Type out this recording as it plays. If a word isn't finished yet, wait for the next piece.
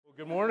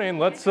Good morning.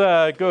 Let's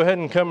go ahead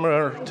and come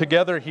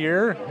together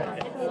here,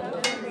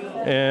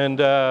 and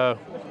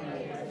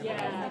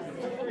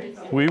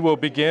we will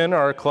begin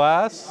our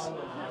class.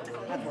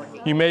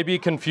 You may be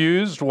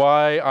confused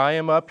why I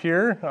am up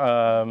here,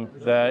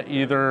 that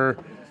either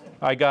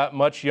I got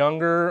much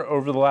younger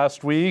over the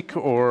last week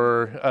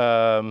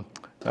or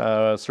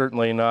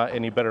certainly not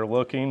any better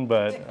looking,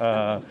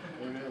 but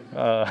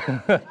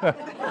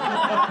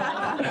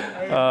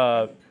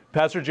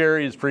Pastor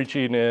Jerry is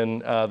preaching in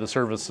the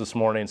service this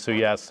morning, so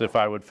he asked if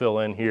I would fill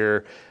in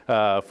here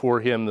for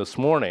him this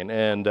morning.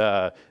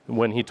 And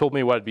when he told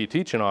me what I'd be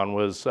teaching on,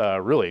 was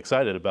really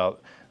excited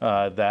about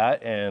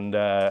that. And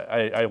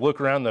I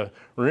look around the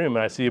room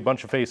and I see a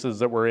bunch of faces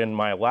that were in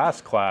my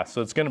last class,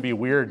 so it's going to be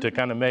weird to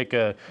kind of make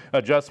a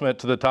adjustment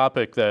to the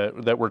topic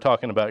that we're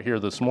talking about here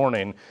this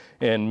morning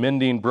in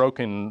mending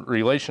broken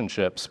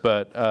relationships.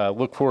 But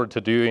look forward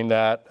to doing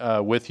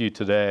that with you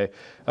today.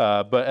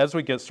 But as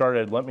we get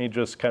started, let me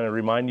just kind of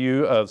remind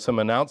you of some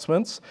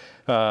announcements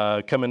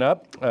coming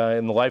up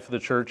in the life of the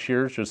church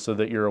here, just so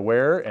that you're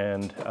aware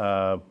and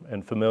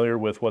familiar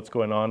with what's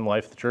going on in the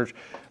life of the church.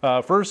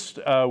 First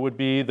would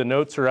be the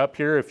notes are up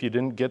here. If you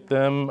didn't get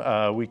them,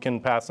 we can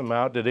pass them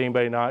out. Did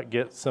anybody not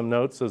get some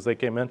notes as they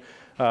came in?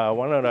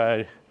 Why don't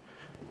I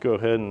go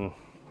ahead and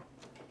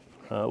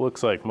it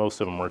looks like most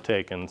of them were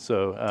taken.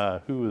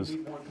 So who is?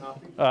 Need one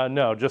copy?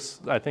 No,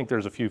 just I think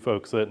there's a few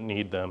folks that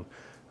need them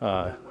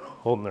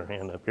holding their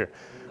hand up here.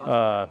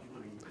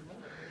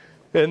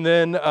 And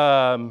then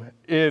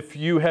if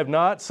you have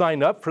not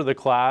signed up for the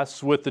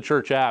class with the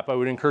church app, I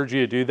would encourage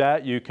you to do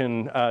that. You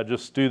can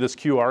just do this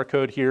QR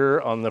code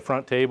here on the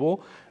front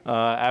table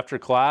after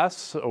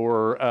class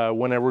or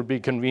whenever would be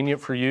convenient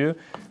for you.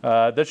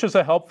 That's just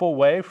a helpful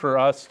way for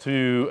us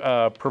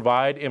to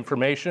provide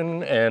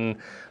information and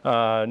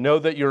know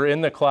that you're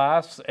in the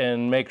class,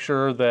 and make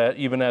sure that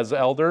even as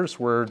elders,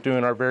 we're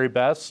doing our very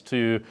best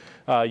to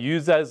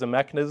use that as a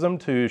mechanism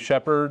to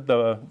shepherd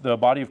the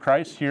body of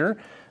Christ here.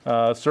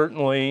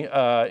 Certainly,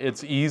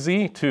 it's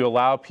easy to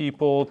allow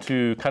people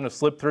to kind of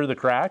slip through the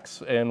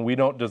cracks, and we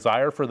don't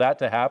desire for that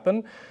to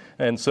happen.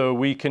 And so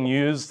we can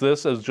use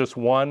this as just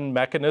one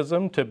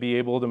mechanism to be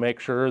able to make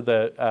sure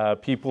that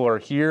people are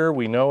here,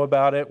 we know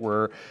about it,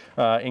 we're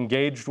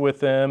engaged with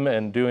them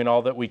and doing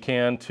all that we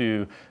can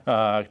to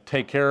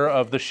take care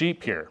of the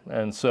sheep here.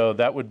 And so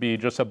that would be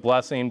just a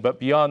blessing. But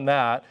beyond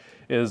that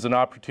is an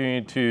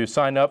opportunity to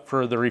sign up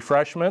for the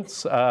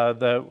refreshments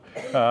that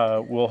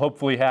we'll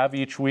hopefully have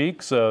each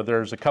week. So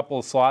there's a couple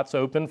of slots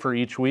open for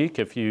each week.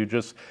 If you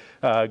just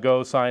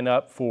go sign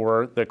up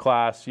for the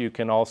class, you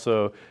can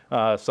also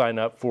sign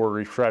up for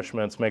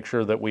refreshments. Make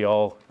sure that we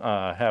all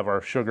have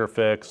our sugar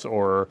fix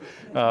or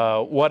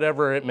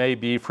whatever it may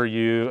be for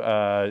you.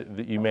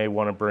 That you may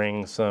want to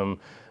bring some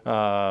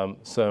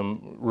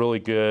really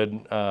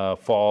good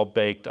fall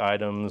baked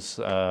items,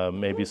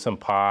 maybe some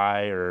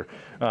pie or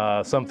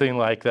something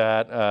like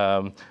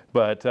that.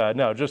 But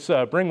no, just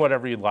bring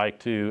whatever you'd like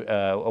to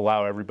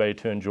allow everybody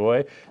to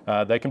enjoy.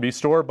 They can be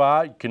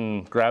store-bought. You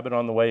can grab it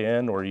on the way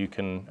in, or you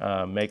can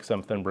make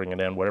something, bring it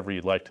in, whatever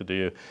you'd like to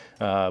do.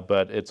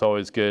 But it's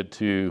always good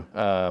to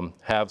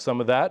have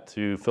some of that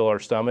to fill our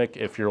stomach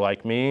if you're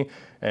like me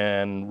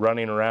and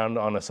running around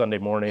on a Sunday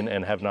morning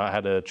and have not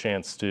had a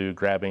chance to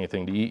grab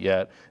anything to eat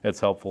yet. It's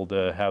helpful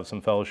to have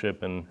some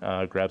fellowship and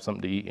grab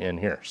something to eat in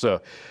here.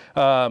 So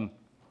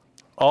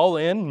All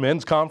In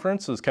Men's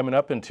Conference is coming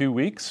up in 2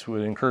 weeks.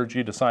 We'd encourage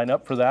you to sign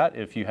up for that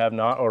if you have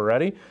not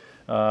already.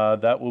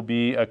 That will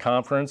be a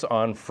conference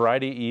on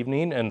Friday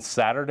evening and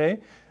Saturday.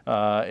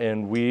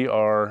 And we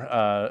are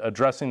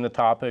addressing the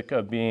topic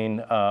of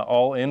being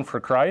all in for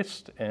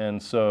Christ.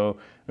 And so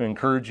we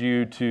encourage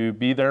you to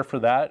be there for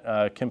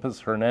that. Kempis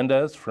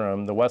Hernandez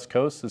from the West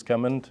Coast is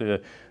coming to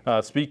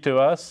speak to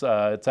us.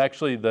 It's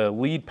actually the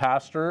lead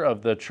pastor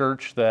of the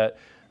church that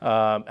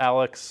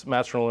Alex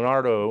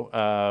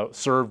Mastro-Leonardo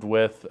served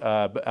with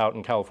out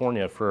in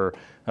California for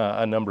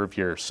a number of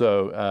years.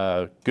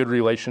 So good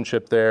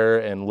relationship there,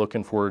 and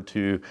looking forward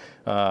to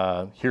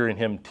hearing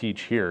him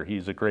teach here.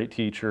 He's a great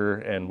teacher,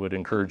 and would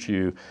encourage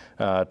you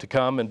to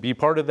come and be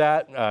part of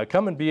that.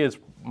 Come and be as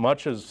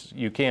much as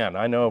you can.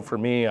 I know for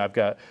me, I've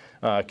got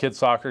kids'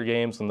 soccer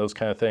games and those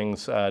kind of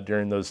things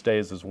during those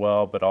days as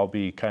well, but I'll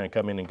be kind of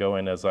coming and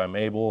going as I'm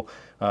able.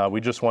 We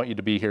just want you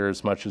to be here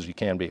as much as you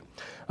can be.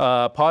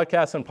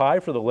 Podcast and Pie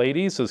for the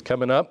ladies is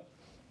coming up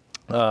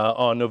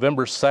on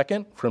November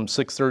 2nd from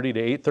 6:30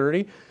 to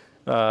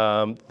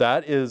 8:30.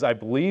 That is, I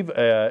believe,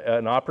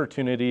 an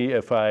opportunity,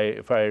 if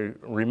I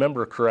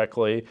remember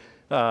correctly,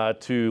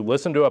 to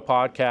listen to a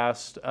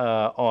podcast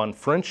on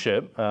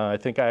friendship. I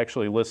think I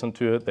actually listened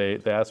to it.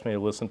 They asked me to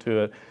listen to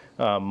it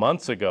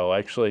months ago,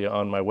 actually,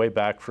 on my way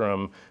back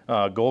from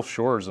Gulf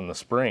Shores in the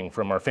spring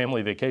from our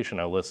family vacation.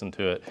 I listened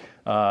to it.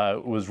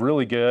 It was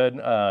really good,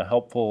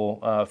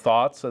 helpful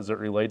thoughts as it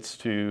relates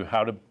to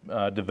how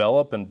to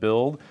develop and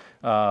build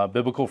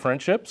biblical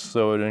friendships.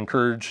 So I'd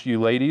encourage you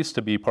ladies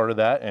to be part of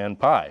that, and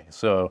Pi.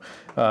 So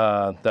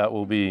that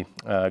will be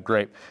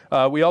great.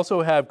 We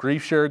also have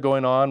Grief Share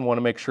going on. Want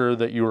to make sure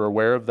that you are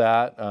aware of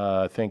that.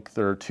 I think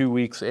they're 2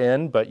 weeks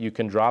in, but you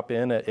can drop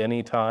in at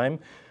any time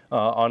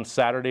on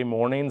Saturday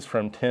mornings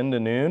from 10 to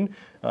noon.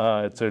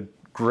 It's a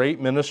great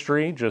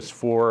ministry just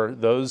for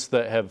those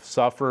that have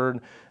suffered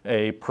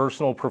a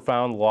personal,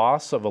 profound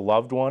loss of a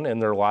loved one in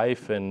their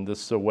life, and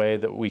this is a way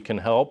that we can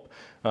help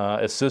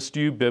assist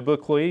you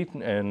biblically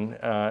and in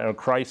a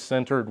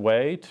Christ-centered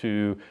way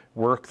to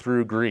work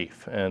through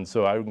grief. And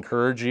so I would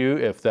encourage you,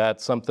 if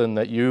that's something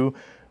that you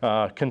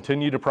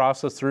continue to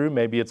process through,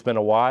 maybe it's been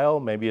a while,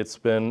 maybe it's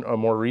been a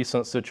more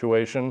recent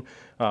situation,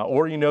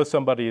 or you know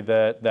somebody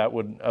that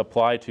would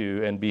apply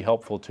to and be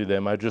helpful to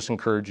them, I just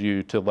encourage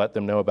you to let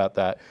them know about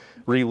that.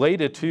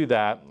 Related to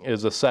that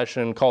is a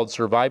session called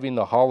Surviving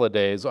the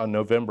Holidays on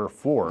November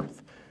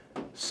 4th.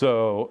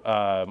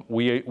 So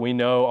we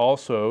know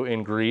also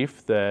in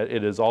grief that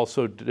it is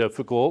also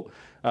difficult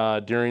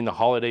during the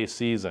holiday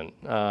season,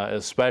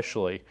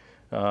 especially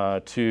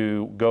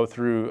to go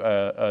through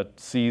a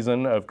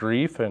season of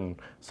grief, and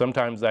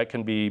sometimes that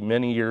can be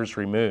many years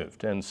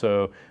removed. And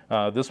so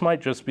this might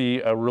just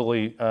be a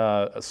really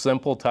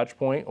simple touch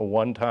point, a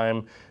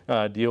one-time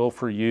deal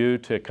for you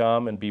to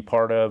come and be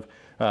part of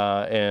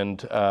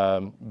and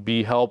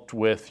be helped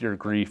with your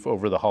grief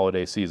over the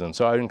holiday season.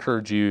 So I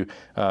encourage you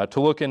to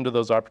look into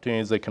those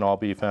opportunities. They can all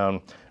be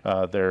found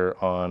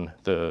there on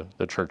the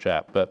church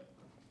app. But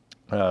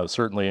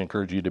certainly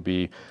encourage you to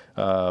be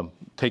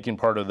taking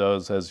part of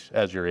those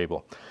as you're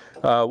able.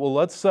 Well,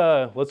 let's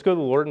go to the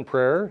Lord in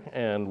prayer,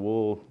 and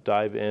we'll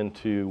dive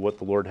into what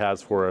the Lord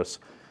has for us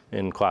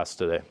in class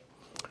today.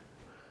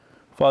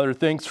 Father,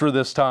 thanks for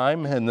this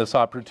time and this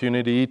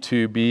opportunity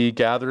to be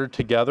gathered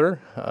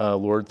together.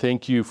 Lord,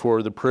 thank you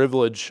for the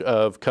privilege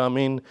of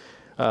coming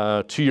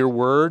to your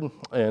word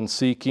and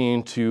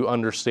seeking to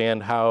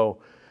understand how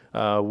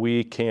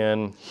we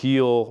can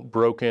heal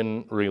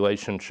broken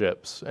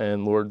relationships.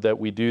 And Lord, that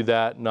we do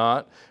that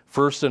not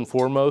first and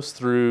foremost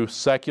through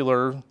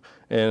secular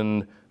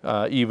and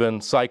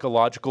even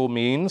psychological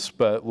means,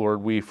 but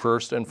Lord, we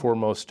first and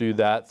foremost do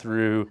that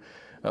through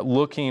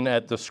looking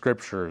at the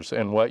scriptures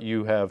and what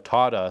you have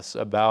taught us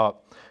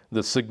about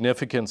the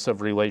significance of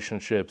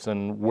relationships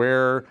and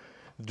where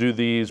do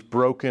these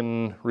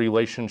broken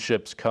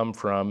relationships come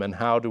from, and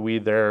how do we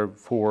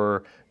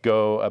therefore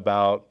go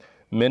about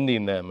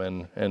mending them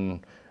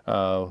and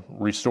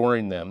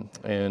restoring them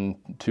and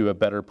to a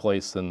better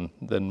place than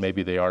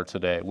maybe they are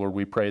today. Lord,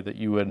 we pray that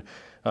you would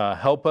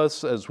help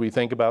us as we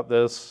think about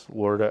this.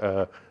 Lord,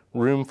 a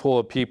room full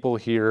of people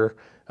here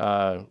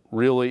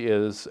really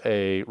is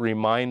a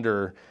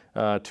reminder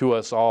to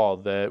us all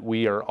that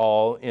we are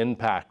all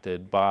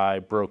impacted by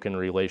broken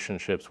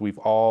relationships. We've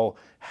all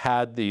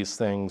had these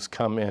things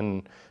come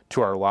in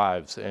to our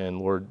lives, and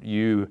Lord,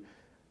 you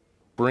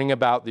bring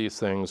about these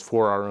things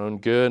for our own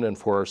good and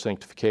for our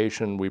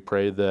sanctification. We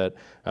pray that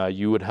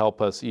you would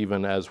help us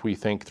even as we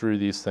think through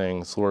these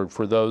things. Lord,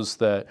 for those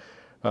that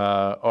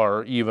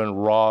are even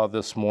raw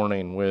this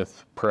morning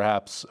with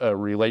perhaps a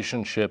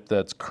relationship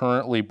that's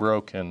currently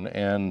broken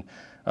and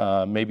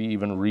maybe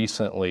even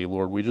recently,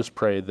 Lord, we just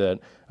pray that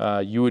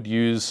you would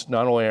use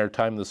not only our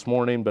time this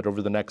morning, but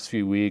over the next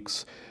few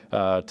weeks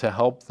to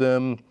help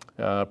them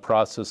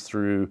process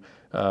through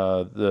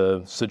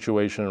the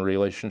situation and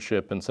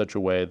relationship in such a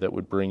way that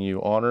would bring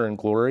you honor and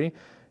glory,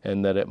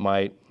 and that it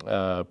might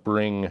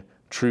bring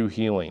true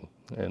healing.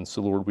 And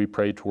so, Lord, we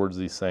pray towards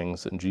these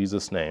things in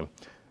Jesus' name.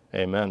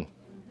 Amen.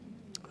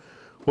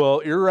 Well,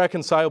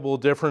 irreconcilable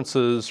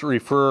differences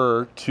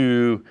refer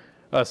to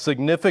a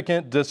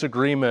significant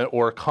disagreement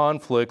or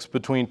conflicts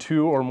between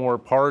two or more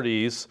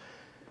parties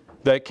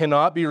that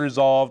cannot be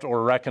resolved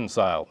or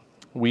reconciled.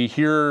 We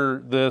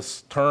hear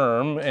this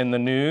term in the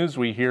news.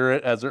 We hear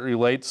it as it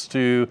relates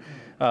to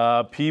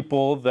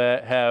people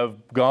that have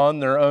gone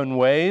their own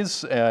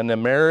ways in a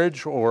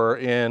marriage or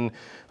in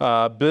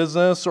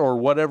business or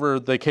whatever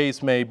the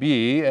case may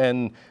be.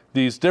 And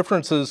these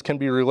differences can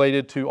be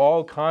related to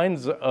all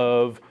kinds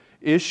of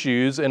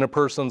issues in a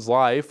person's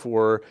life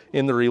or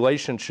in the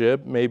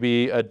relationship.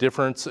 Maybe a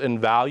difference in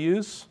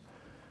values,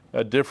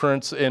 a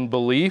difference in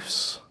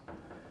beliefs,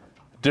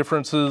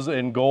 differences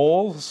in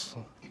goals,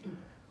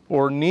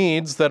 or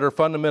needs that are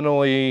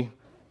fundamentally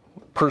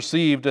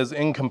perceived as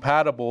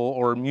incompatible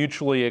or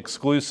mutually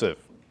exclusive.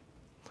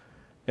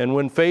 And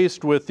when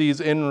faced with these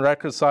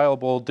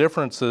irreconcilable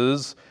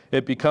differences,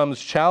 it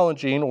becomes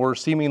challenging or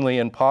seemingly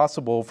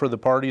impossible for the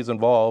parties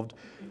involved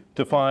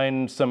to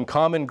find some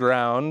common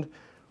ground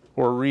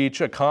or reach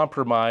a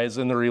compromise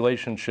in the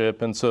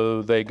relationship, and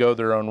so they go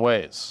their own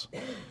ways.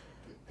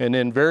 And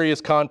in various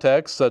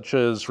contexts, such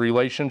as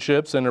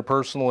relationships,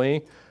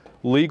 interpersonally,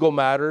 legal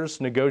matters,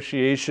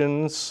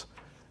 negotiations,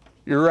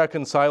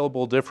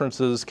 irreconcilable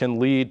differences can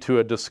lead to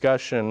a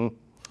discussion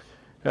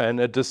and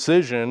a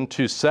decision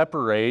to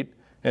separate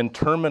and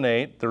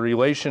terminate the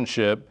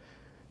relationship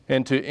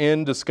and to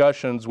end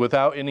discussions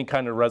without any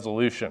kind of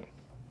resolution.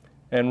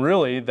 And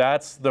really,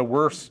 that's the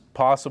worst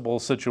possible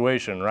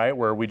situation, right?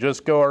 Where we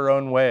just go our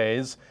own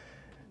ways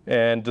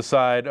and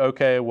decide,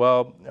 okay,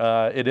 well,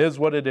 it is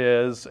what it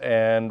is,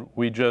 and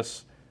we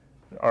just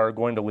are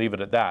going to leave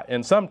it at that.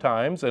 And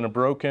sometimes, in a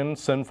broken,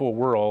 sinful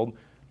world,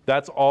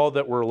 that's all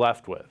that we're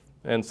left with.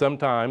 And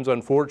sometimes,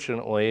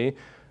 unfortunately,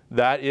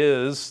 that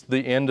is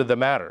the end of the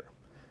matter.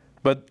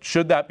 But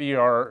should that be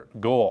our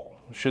goal?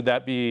 Should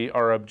that be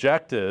our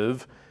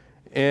objective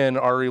in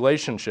our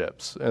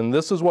relationships? And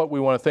this is what we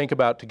want to think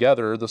about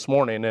together this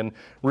morning. And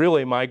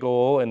really, my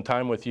goal and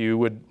time with you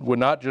would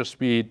not just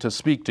be to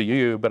speak to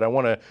you, but I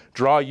want to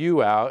draw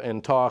you out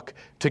and talk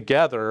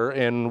together.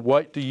 And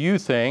what do you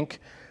think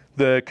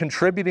the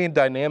contributing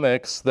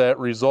dynamics that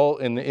result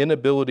in the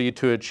inability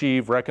to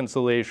achieve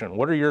reconciliation?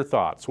 What are your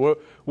thoughts? What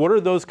are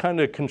those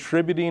kind of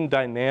contributing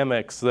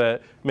dynamics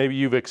that maybe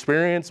you've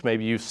experienced,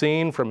 maybe you've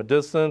seen from a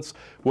distance,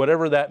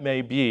 whatever that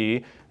may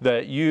be,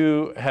 that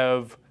you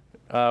have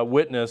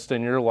witnessed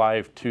in your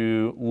life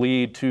to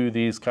lead to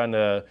these kind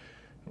of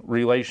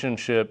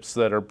relationships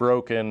that are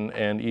broken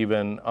and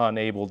even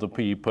unable to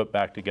be put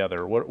back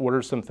together? What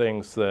are some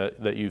things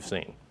that you've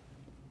seen?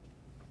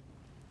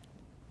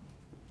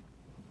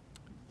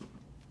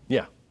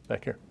 Yeah,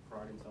 back here.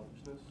 Pride and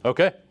selfishness.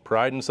 Okay,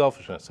 pride and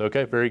selfishness.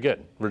 Okay, very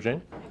good. Virginia?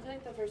 I feel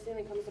like the first thing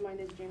that comes to mind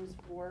is James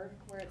 4,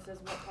 where it says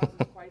what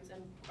causes fights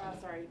and,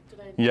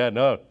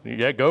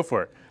 Yeah, go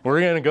for it. We're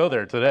going to go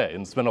there today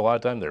and spend a lot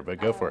of time there, but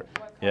go for it.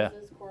 What Yeah.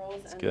 causes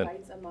quarrels and good.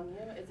 fights among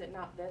you? Is it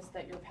not this,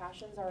 that your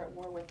passions are at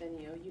war within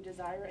you? You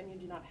desire and you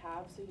do not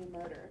have, so you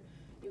murder.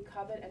 You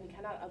covet and you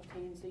cannot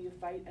obtain, so you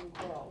fight and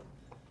quarrel.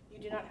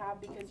 You do not have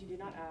because you do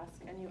not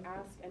ask, and you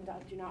ask and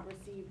do not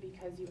receive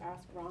because you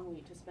ask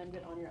wrongly to spend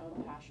it on your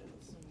own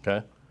passions.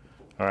 Okay.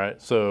 All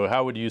right. So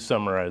how would you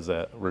summarize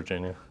that,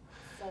 Virginia?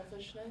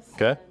 Selfishness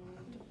Okay.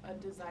 and a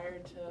desire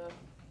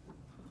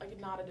to,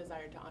 not a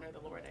desire to honor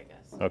the Lord, I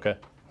guess. Okay.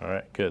 All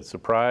right. Good. So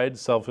pride,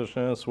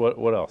 selfishness.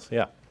 What else?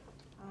 Yeah.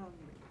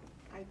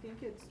 I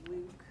think it's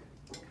Luke,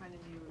 kind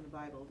of new in the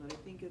Bible, but I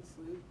think it's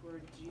Luke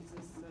where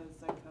Jesus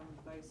says, "I come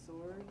by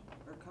sword,"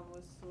 or "come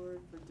with sword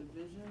for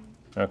division."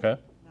 Okay.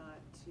 Not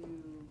to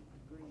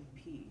bring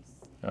peace.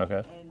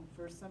 Okay. And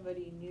for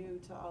somebody new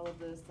to all of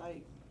this,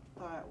 I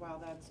thought,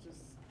 wow, that's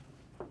just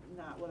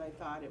not what I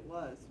thought it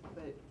was.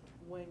 But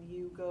when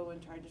you go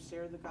and try to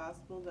share the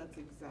gospel, that's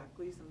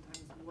exactly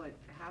sometimes what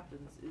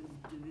happens is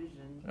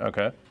division,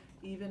 Okay.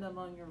 even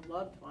among your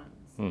loved ones.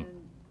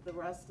 And the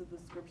rest of the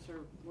scripture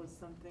was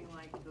something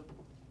like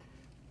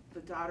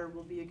the daughter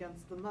will be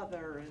against the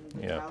mother, and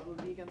the Yeah. child will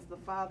be against the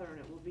father, and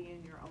it will be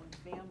in your own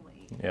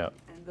family. Yeah.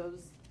 And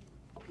those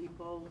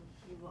people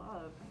you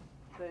love,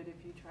 but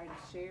if you try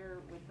to share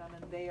with them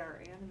and they are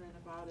adamant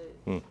about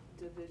it,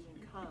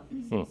 division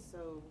comes.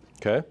 So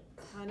Okay.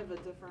 kind of a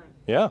different,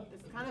 Yeah.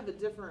 it's kind of a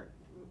different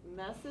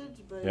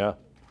message, but Yeah.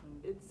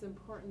 it's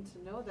important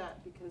to know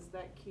that because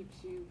that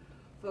keeps you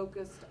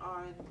focused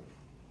on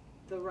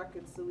the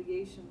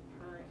reconciliation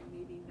part and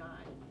maybe not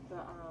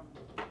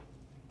the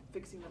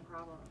fixing the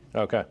problem.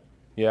 Okay.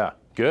 Yeah.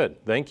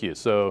 Good. Thank you.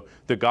 So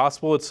the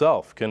gospel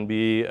itself can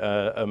be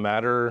a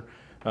matter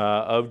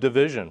of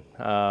division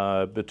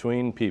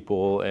between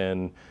people,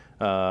 and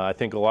I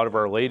think a lot of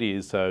our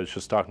ladies, I was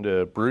just talking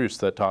to Bruce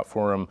that taught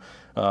for him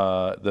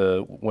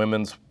the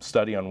women's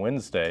study on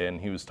Wednesday,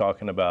 and he was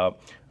talking about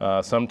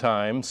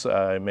sometimes,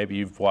 maybe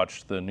you've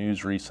watched the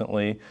news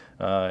recently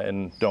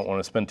and don't want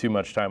to spend too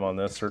much time on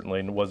this,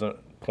 certainly wasn't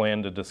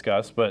planned to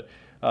discuss, but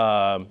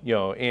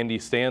Andy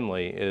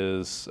Stanley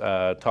is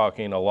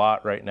talking a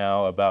lot right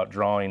now about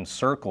drawing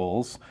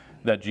circles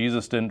that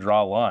Jesus didn't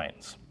draw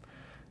lines.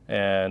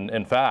 And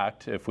in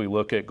fact, if we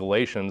look at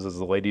Galatians, as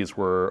the ladies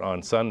were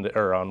on Sunday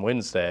or on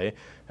Wednesday,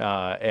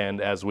 and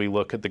as we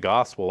look at the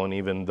gospel and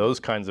even those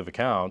kinds of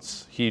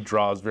accounts, he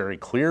draws very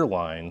clear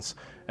lines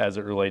as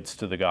it relates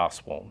to the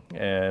gospel.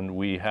 And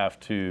we have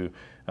to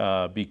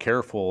be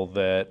careful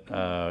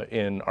that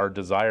in our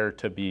desire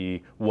to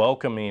be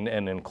welcoming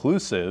and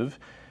inclusive,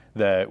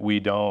 that we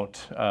don't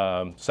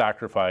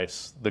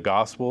sacrifice the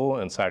gospel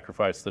and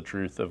sacrifice the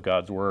truth of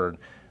God's word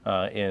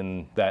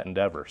in that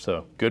endeavor.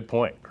 So good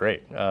point.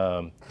 Great.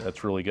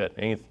 That's really good.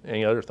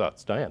 Any other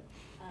thoughts, Diane?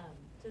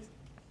 Just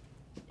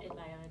in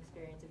my own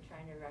experience of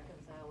trying to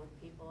reconcile with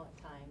people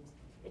at times,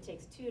 it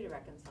takes two to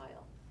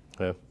reconcile.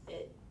 Yeah.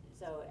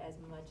 So as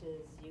much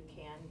as you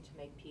can to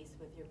make peace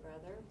with your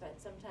brother,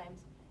 but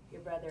sometimes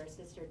your brother or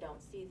sister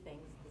don't see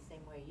things the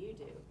same way you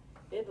do,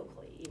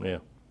 biblically even. Yeah,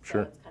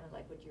 sure. So it's kind of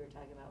like what you were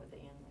talking about with the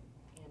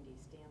Andy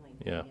Stanley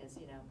Yeah. thing is,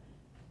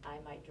 I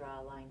might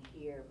draw a line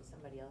here, but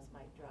somebody else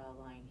might draw a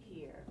line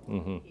here,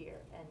 here.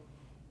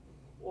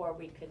 Or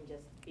we can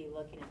just be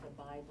looking at the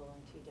Bible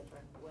in two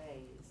different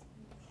ways.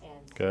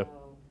 And Okay.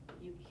 so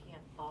you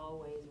can't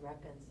always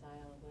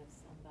reconcile with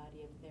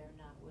somebody if they're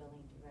not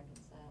willing to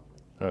reconcile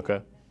with you.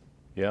 Okay.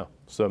 Yeah.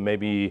 So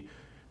maybe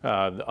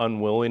the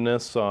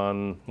unwillingness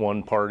on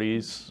one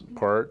party's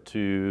part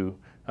to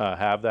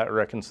have that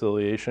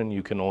reconciliation.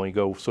 You can only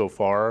go so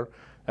far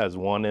as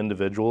one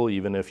individual,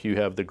 even if you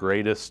have the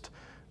greatest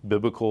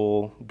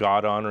biblical,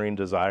 God-honoring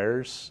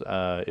desires.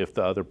 If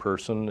the other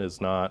person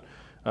is not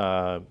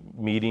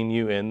meeting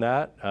you in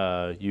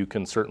that, you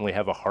can certainly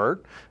have a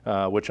heart,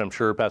 which I'm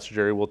sure Pastor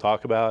Jerry will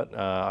talk about.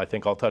 I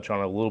think I'll touch on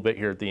it a little bit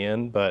here at the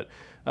end, but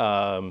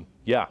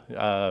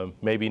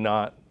maybe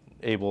not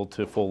able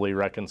to fully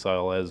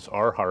reconcile as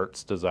our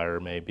heart's desire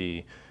may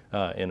be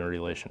in a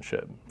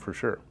relationship, for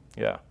sure.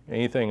 Yeah.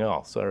 Anything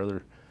else?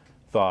 Other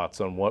thoughts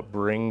on what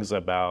brings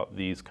about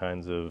these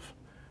kinds of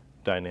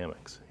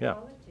dynamics? Yeah.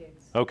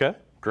 Politics. Okay,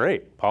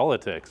 great.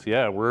 Politics.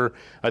 Yeah,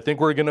 I think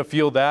we're going to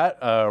feel that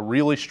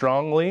really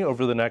strongly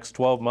over the next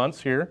 12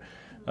 months here,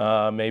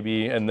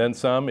 maybe, and then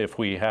some if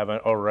we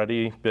haven't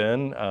already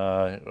been.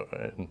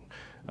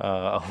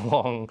 A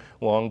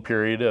long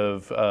period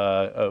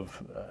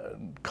of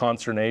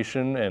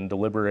consternation and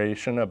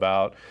deliberation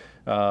about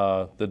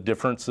the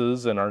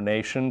differences in our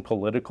nation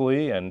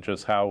politically, and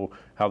just how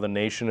the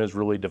nation is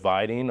really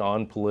dividing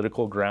on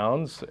political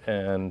grounds.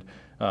 And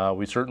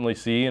we certainly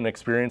see and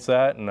experience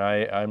that, and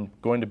I'm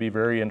going to be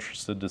very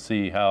interested to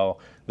see how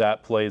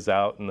that plays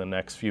out in the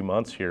next few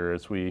months here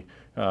as we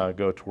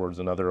go towards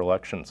another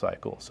election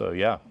cycle. So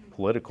yeah,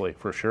 politically,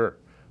 for sure.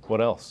 What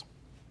else?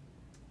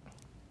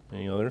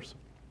 Any others?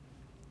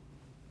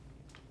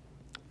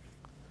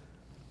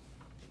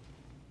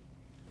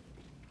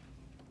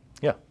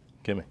 Yeah,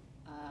 Kimmy.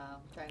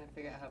 Trying to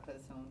figure out how to put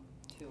this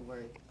in 2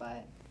 words,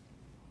 but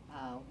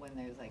when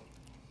there's like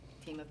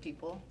a team of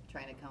people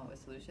trying to come up with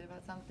a solution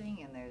about something,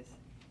 and there's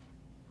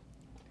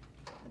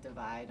a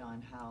divide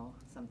on how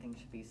something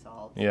should be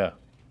solved. Yeah. I feel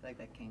like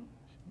that can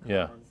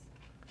Yeah. cause,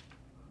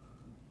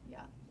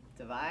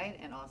 divide,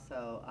 and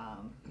also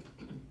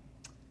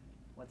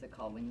what's it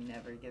called when you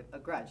never give a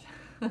grudge?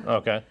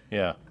 Okay.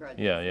 Yeah. Grudges.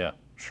 Yeah.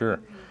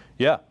 Sure.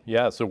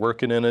 Yeah. So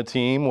working in a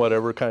team,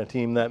 whatever kind of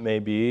team that may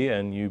be,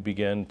 and you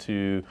begin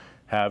to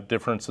have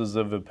differences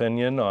of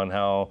opinion on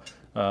how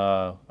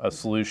a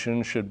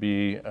solution should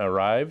be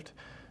arrived,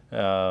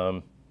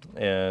 you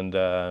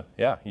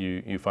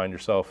find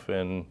yourself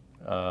in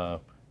a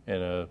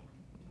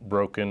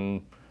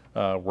broken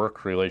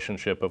work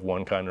relationship of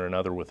one kind or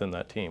another within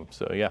that team.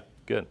 So yeah,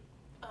 good.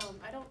 I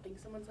don't think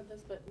someone said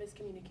this, but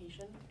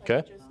miscommunication. Like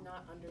Okay. just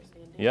not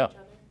understanding Yeah. each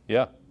other.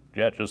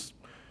 Yeah, just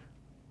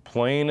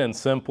plain and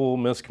simple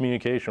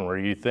miscommunication where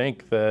you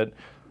think that,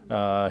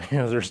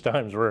 there's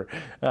times where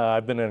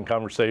I've been in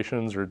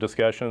conversations or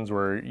discussions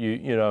where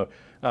you're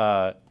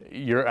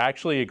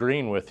actually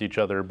agreeing with each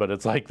other, but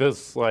it's like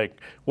this, like,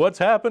 what's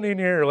happening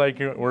here? Like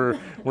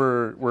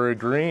we're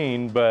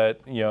agreeing,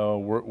 but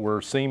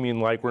we're seeming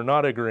like we're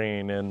not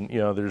agreeing, and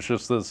there's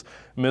just this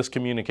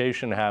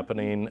miscommunication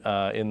happening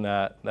in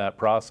that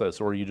process,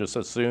 or you just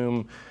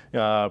assume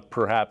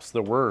perhaps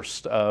the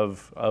worst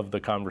of the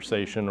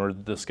conversation or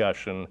the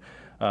discussion.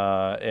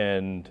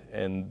 And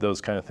those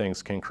kind of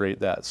things can create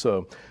that.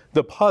 So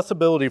the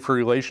possibility for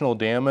relational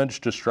damage,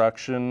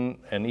 destruction,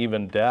 and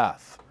even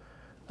death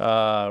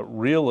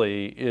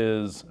really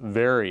is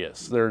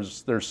various.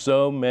 There's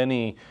so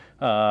many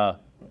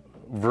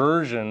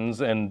versions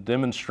and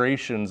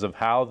demonstrations of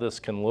how this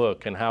can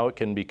look and how it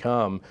can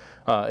become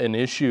an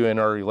issue in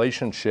our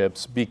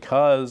relationships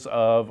because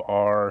of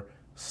our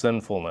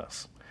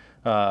sinfulness.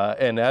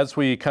 And as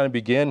we kind of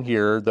begin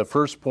here, the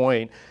first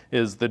point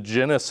is the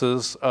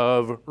genesis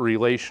of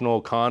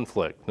relational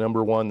conflict.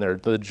 Number one there,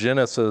 the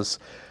genesis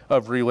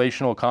of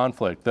relational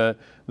conflict.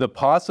 The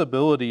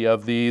possibility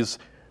of these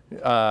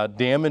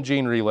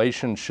damaging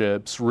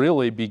relationships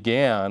really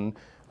began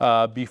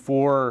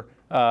before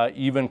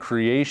even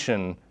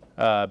creation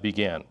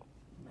began.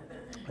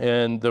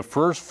 And the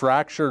first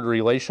fractured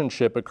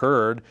relationship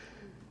occurred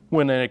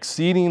when an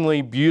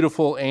exceedingly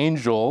beautiful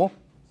angel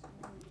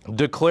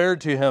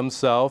declared to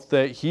himself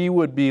that he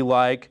would be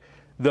like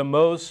the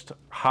Most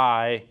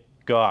High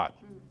God.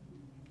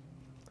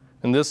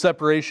 And this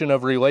separation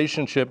of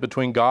relationship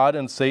between God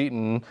and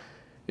Satan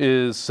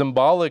is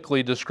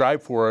symbolically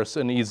described for us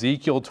in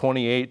Ezekiel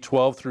 28,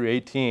 12 through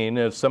 18.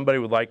 If somebody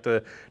would like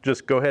to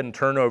just go ahead and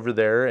turn over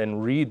there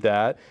and read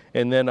that.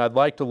 And then I'd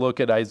like to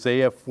look at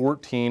Isaiah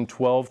 14,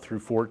 12 through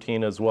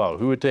 14 as well.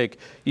 Who would take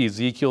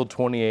Ezekiel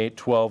 28,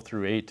 12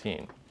 through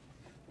 18?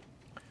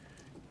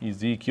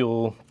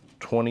 Ezekiel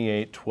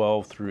 28,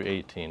 12 through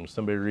 18.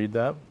 Somebody read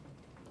that?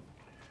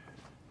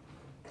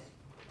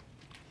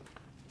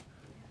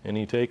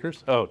 Any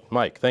takers? Oh,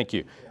 Mike, thank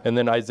you. And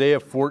then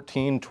Isaiah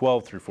 14,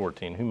 12 through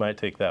 14. Who might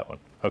take that one?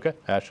 Okay,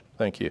 Ash,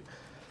 thank you.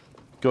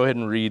 Go ahead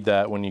and read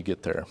that when you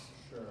get there.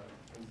 Sure.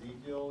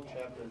 Ezekiel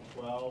chapter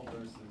 12,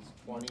 verses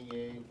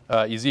 28.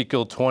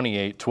 Ezekiel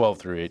 28, 12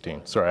 through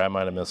 18. Sorry, I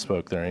might have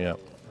misspoke there, yeah.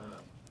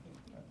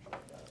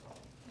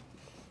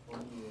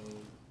 28,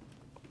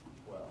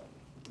 12.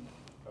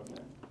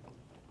 Okay.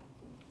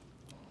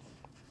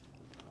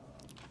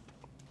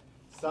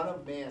 Son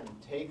of man,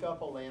 take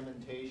up a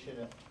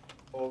lamentation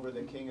over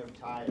the king of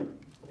Tyre,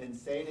 and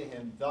say to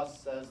him, thus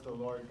says the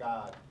Lord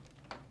God,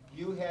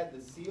 you had the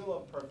seal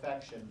of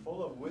perfection,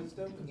 full of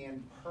wisdom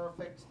and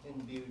perfect in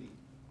beauty.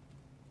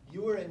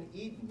 You were in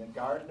Eden, the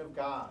garden of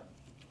God.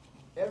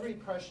 Every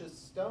precious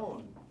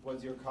stone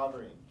was your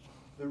covering,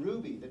 the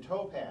ruby, the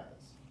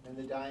topaz, and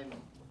the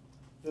diamond,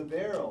 the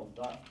beryl,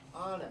 the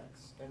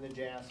onyx, and the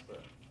jasper,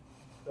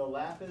 the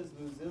lapis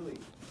lazuli,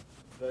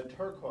 the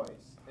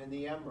turquoise, and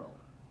the emerald,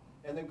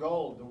 and the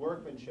gold, the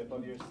workmanship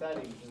of your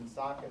settings and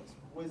sockets,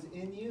 was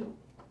in you.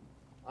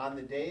 On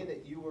the day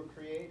that you were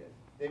created,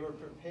 they were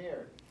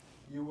prepared.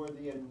 You were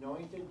the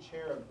anointed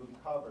cherub who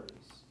covers,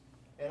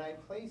 and I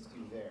placed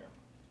you there.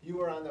 You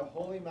were on the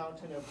holy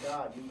mountain of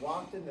God. You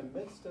walked in the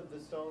midst of the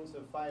stones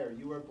of fire.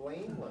 You were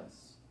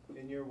blameless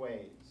in your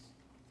ways.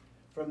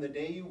 From the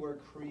day you were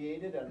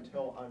created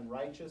until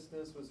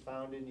unrighteousness was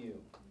found in you,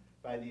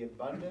 by the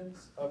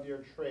abundance of your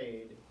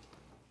trade,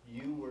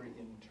 you were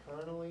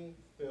internally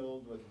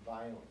filled with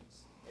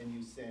violence, and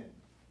you sinned.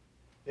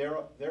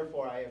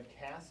 Therefore I have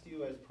cast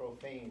you as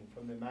profane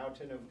from the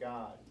mountain of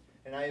God,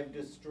 and I have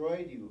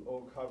destroyed you,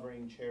 O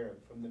covering cherub,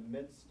 from the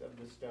midst of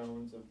the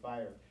stones of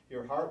fire.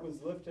 Your heart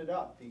was lifted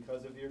up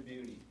because of your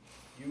beauty.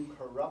 You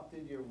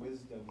corrupted your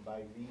wisdom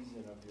by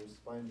reason of your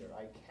splendor.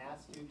 I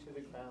cast you to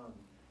the ground.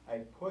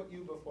 I put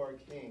you before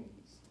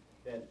kings,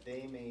 that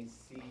they may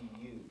see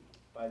you.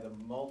 By the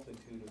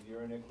multitude of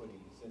your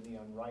iniquities and the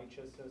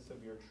unrighteousness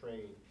of your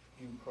trade,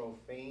 you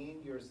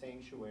profaned your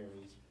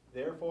sanctuaries.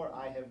 Therefore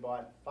I have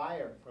brought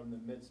fire from the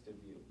midst of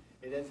you.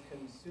 It has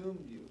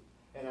consumed you,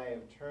 and I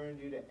have turned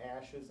you to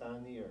ashes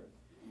on the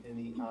earth, in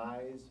the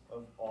eyes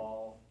of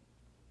all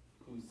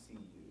who see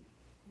you.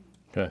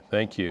 Okay,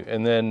 thank you.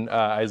 And then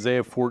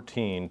Isaiah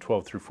 14,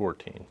 12 through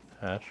 14.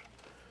 Ash?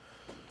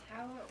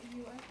 How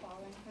you are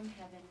fallen from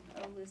heaven,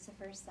 O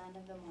Lucifer, son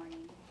of the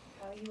morning.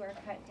 How you are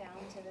cut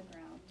down to the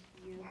ground,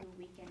 you who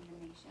weaken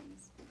the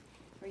nations.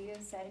 For you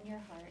have said in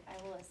your heart,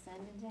 I will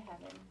ascend into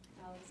heaven.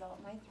 I will exalt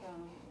my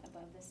throne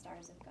above the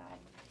stars of God.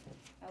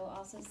 I will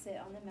also sit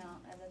on the mount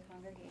as a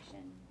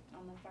congregation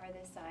on the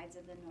farthest sides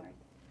of the north.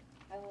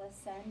 I will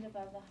ascend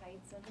above the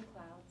heights of the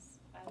clouds.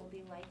 I will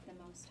be like the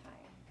Most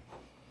High.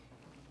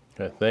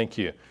 Okay, thank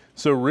you.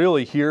 So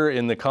really here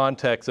in the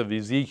context of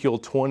Ezekiel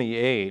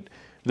 28,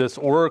 this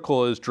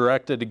oracle is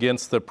directed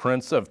against the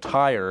prince of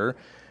Tyre,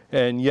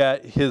 and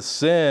yet his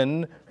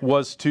sin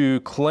was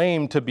to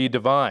claim to be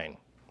divine.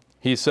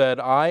 He said,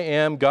 I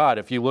am God.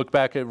 If you look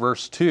back at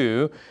verse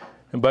 2,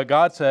 but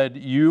God said,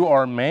 you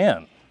are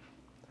man.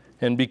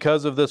 And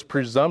because of this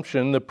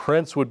presumption, the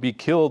prince would be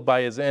killed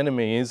by his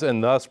enemies,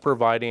 and thus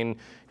providing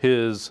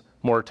his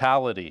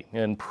mortality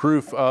and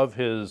proof of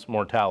his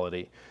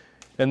mortality.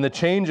 And the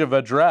change of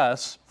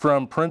address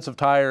from Prince of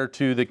Tyre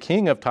to the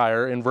King of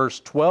Tyre in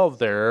verse 12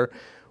 there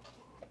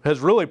has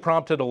really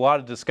prompted a lot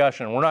of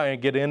discussion. We're not going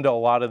to get into a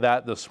lot of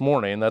that this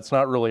morning. That's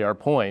not really our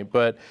point.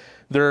 But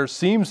there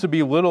seems to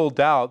be little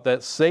doubt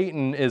that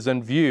Satan is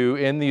in view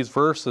in these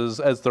verses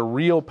as the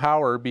real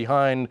power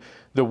behind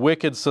the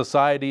wicked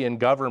society and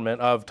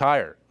government of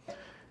Tyre.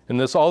 And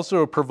this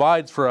also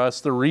provides for us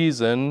the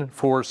reason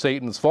for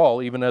Satan's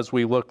fall, even as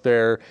we look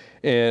there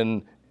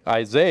in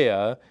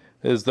Isaiah,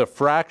 is the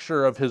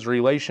fracture of his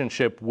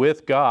relationship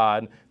with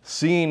God,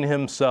 seeing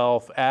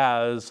himself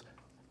as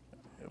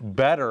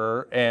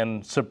better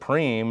and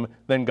supreme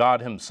than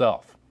God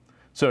himself.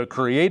 So a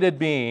created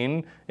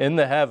being in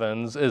the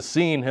heavens is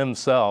seeing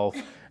himself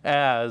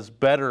as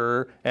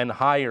better and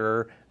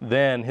higher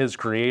than his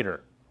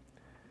creator.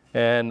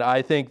 And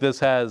I think this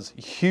has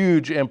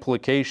huge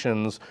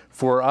implications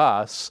for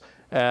us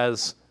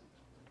as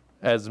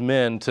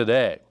men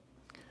today.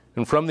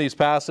 And from these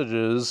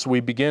passages, we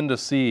begin to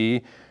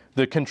see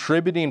the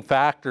contributing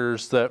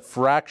factors that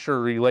fracture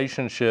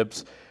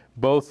relationships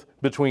both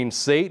between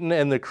Satan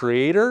and the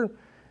Creator,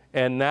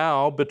 and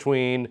now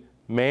between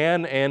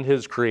man and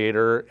his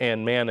Creator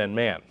and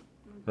man,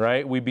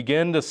 right? We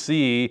begin to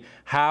see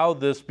how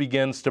this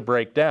begins to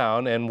break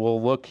down, and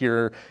we'll look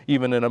here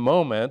even in a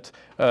moment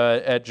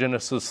at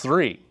Genesis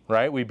 3,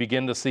 right? We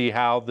begin to see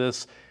how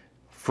this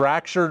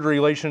fractured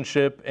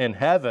relationship in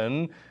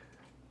heaven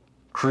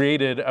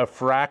created a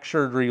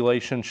fractured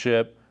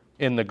relationship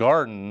in the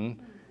garden,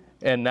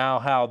 and now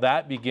how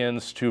that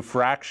begins to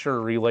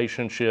fracture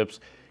relationships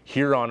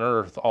here on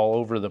earth all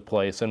over the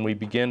place. And we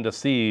begin to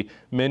see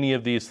many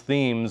of these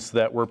themes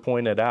that were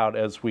pointed out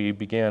as we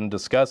began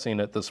discussing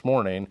it this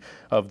morning,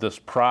 of this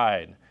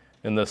pride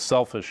and this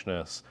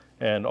selfishness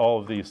and all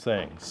of these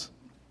things.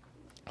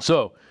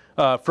 So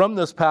from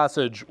this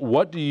passage,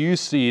 what do you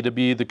see to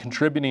be the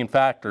contributing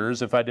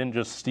factors, if I didn't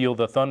just steal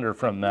the thunder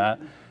from that,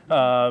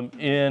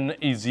 in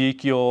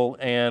Ezekiel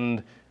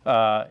and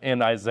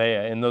in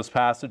Isaiah, in those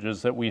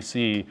passages that we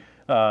see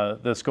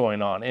this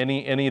going on?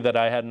 Any that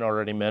I hadn't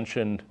already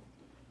mentioned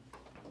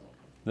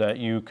that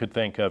you could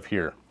think of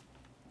here?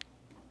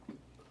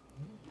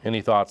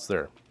 Any thoughts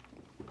there?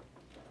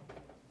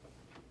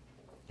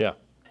 Yeah.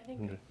 I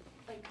think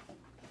like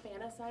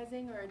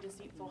fantasizing or a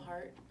deceitful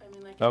heart. I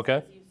mean, like Okay.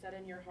 it says, you said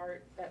in your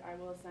heart that I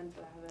will ascend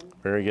to heaven.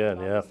 Very good,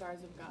 above yeah. the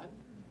stars of God.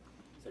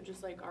 So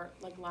just like our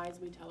lies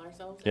we tell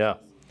ourselves. Yeah.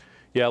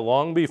 Yeah,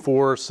 long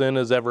before sin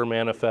is ever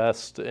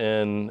manifest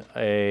in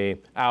a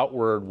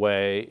outward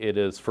way, it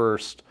is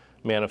first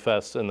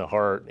manifest in the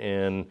heart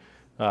in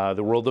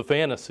the world of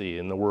fantasy,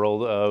 in the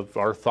world of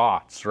our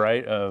thoughts,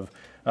 right? Of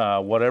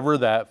whatever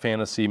that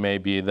fantasy may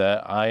be,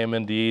 that I am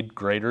indeed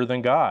greater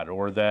than God,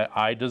 or that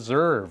I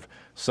deserve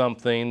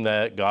something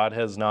that God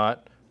has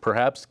not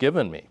perhaps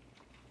given me.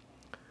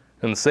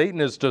 And Satan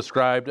is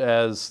described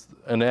as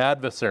an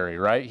adversary,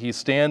 right? He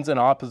stands in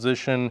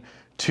opposition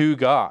to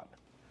God,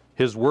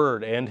 His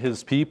Word, and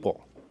His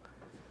people.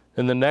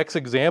 And the next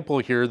example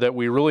here that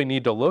we really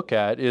need to look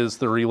at is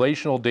the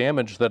relational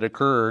damage that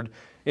occurred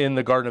in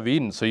the Garden of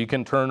Eden. So you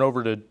can turn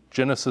over to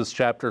Genesis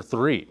chapter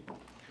 3.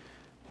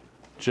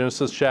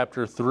 Genesis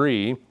chapter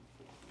 3,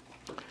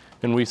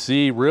 and we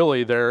see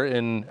really there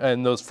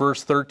in those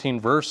first 13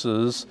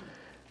 verses,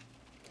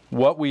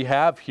 what we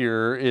have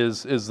here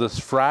is this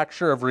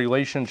fracture of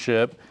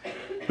relationship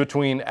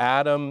between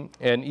Adam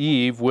and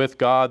Eve with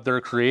God,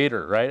 their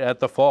creator, right, at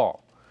the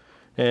fall.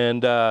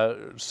 And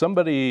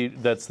somebody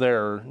that's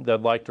there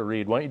that'd like to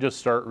read, why don't you just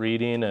start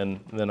reading, and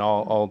then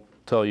I'll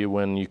tell you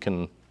when you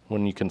can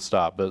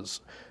stop. But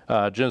it's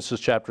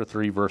Genesis chapter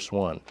 3, verse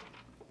 1.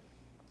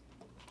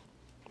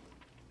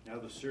 Now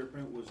the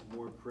serpent was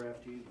more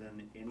crafty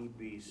than any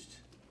beast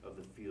of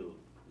the field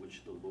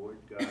which the Lord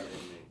God had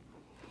made.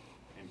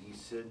 And he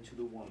said to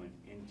the woman,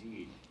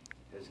 Indeed,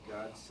 has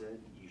God said,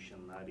 Ye shall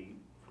not eat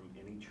from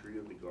any tree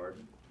of the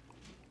garden?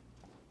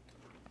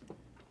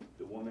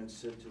 The woman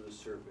said to the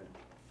serpent,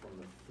 From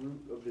the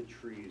fruit of the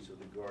trees of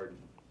the garden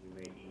you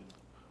may eat,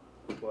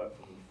 but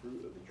from the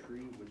fruit of the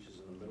tree which is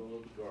in the middle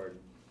of the garden,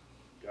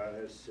 God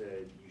has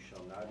said, You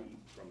shall not eat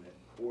from it,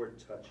 or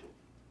touch it,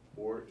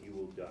 or you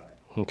will die.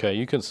 Okay,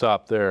 you can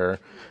stop there.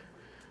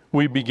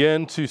 We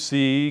begin to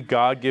see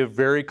God give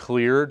very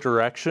clear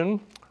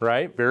direction,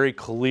 right? Very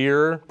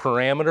clear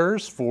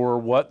parameters for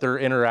what their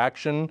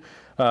interaction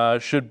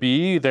should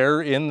be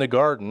there in the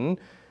garden.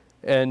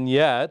 And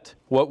yet,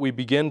 what we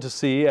begin to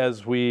see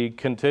as we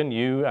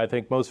continue, I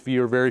think most of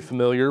you are very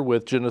familiar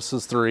with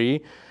Genesis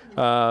 3,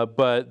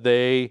 but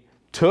they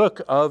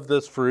took of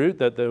this fruit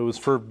that was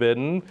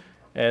forbidden,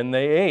 and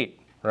they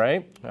ate,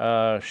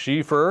 right?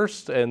 She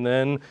first, and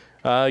then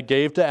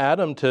gave to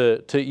Adam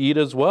to eat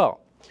as well.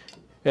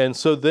 And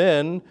so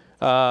then,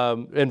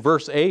 in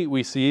verse 8,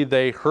 we see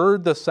they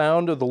heard the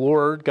sound of the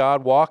Lord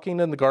God walking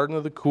in the garden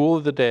of the cool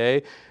of the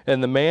day,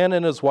 and the man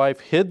and his wife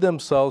hid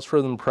themselves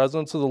from the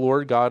presence of the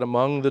Lord God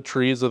among the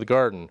trees of the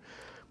garden.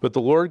 But the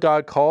Lord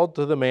God called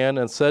to the man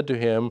and said to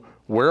him,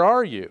 Where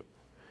are you?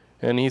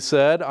 And he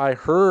said, I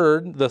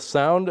heard the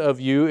sound of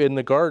you in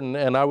the garden,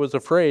 and I was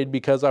afraid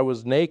because I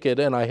was naked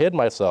and I hid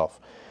myself.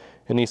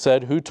 And he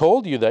said, Who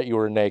told you that you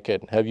were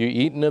naked? Have you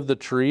eaten of the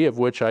tree of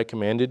which I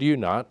commanded you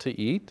not to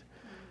eat?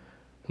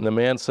 And the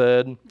man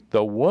said,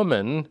 The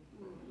woman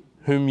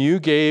whom you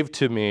gave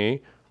to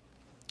me,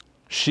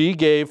 she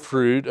gave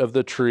fruit of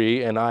the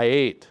tree, and I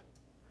ate.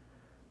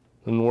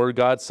 And the Lord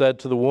God said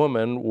to the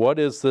woman, What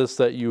is this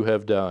that you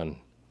have done?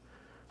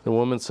 The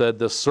woman said,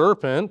 The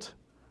serpent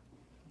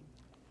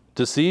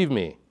deceived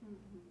me,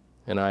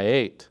 and I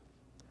ate.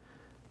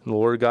 And the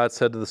Lord God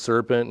said to the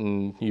serpent,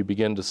 and you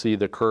begin to see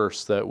the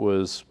curse that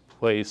was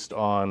placed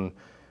on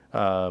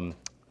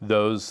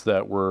those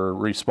that were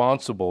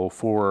responsible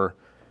for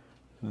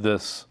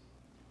this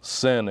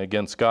sin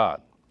against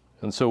God.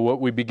 And so what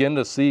we begin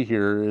to see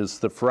here is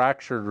the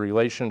fractured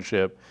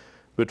relationship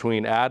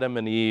between Adam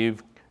and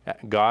Eve,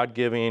 God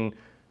giving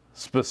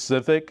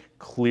specific,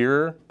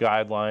 clear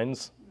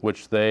guidelines,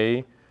 which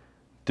they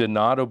did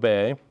not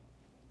obey.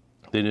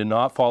 They did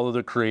not follow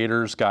the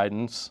Creator's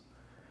guidance.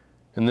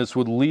 And this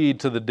would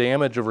lead to the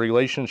damage of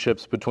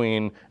relationships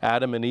between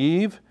Adam and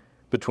Eve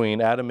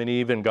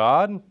and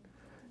God,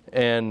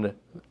 and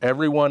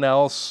everyone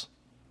else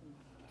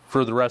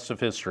for the rest of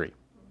history.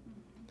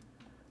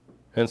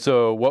 And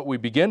so what we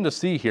begin to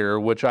see here,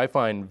 which I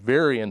find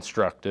very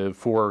instructive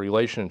for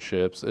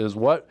relationships, is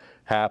what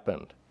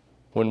happened.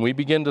 When we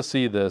begin to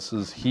see this,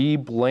 is he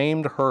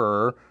blamed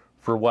her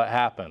for what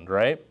happened,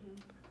 right?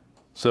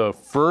 So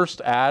first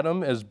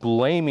Adam is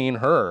blaming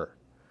her,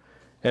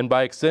 and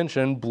by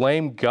extension,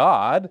 blame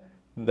God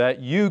that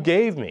you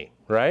gave me,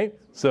 right?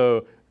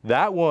 So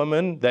that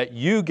woman that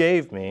you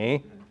gave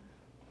me,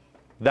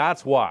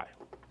 that's why.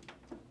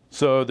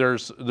 So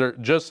there's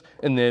just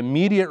in the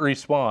immediate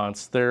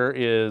response, there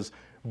is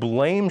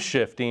blame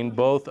shifting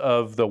both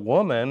of the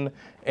woman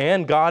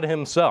and God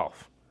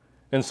himself.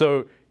 And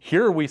so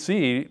here we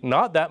see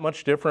not that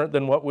much different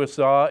than what we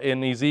saw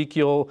in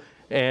Ezekiel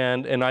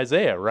and in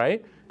Isaiah,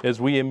 right? As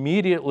we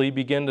immediately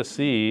begin to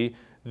see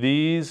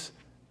these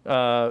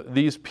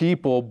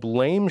people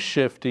blame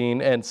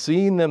shifting and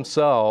seeing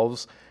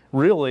themselves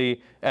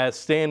really as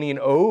standing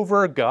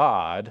over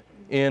God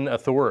in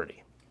authority.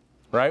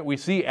 Right? We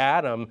see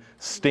Adam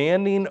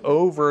standing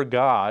over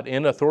God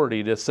in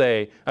authority to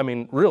say, I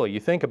mean, really, you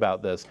think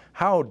about this.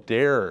 How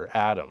dare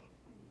Adam?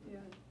 Yeah.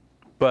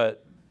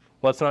 But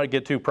let's not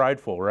get too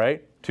prideful,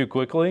 right? Too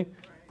quickly,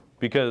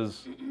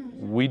 because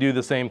we do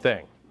the same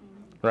thing.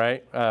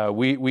 right?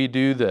 We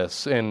do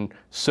this in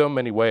so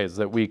many ways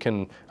that we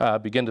can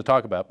begin to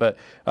talk about. But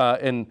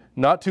and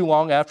not too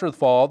long after the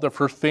fall, the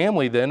first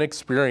family then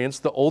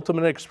experienced the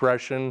ultimate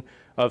expression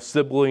of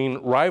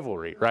sibling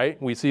rivalry,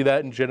 right? We see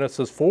that in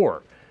Genesis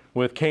 4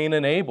 with Cain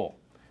and Abel.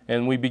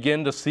 And we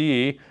begin to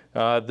see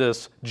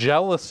this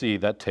jealousy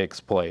that takes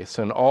place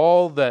and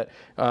all that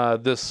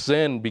this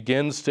sin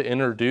begins to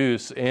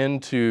introduce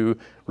into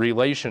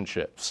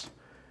relationships.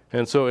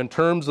 And so in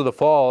terms of the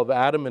fall of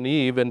Adam and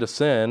Eve into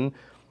sin,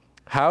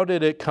 how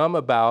did it come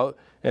about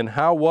and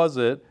how was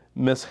it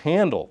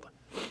mishandled?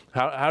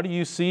 How do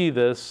you see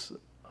this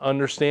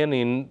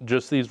understanding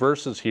just these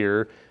verses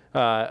here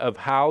of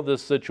how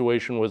this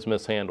situation was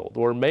mishandled?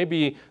 Or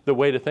maybe the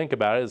way to think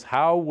about it is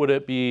how would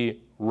it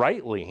be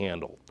rightly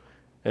handled?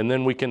 And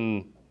then we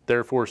can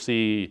therefore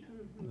see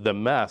the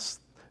mess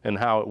and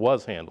how it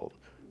was handled.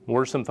 What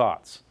are some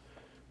thoughts?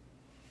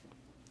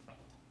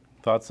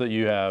 Thoughts that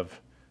you have?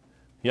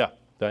 Yeah,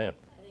 Diane.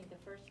 I think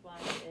the first one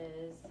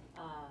is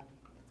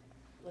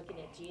looking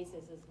at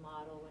Jesus'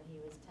 model when he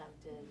was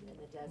tempted in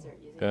the desert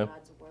using Okay.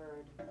 God's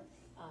word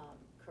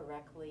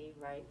correctly,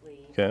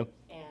 rightly, Okay.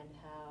 and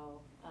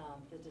how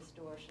the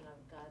distortion of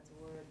God's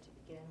word to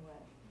begin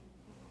with,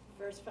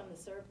 first from the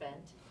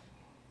serpent,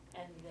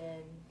 and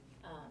then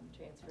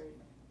transferred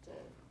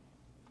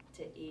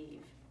to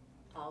Eve,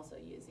 also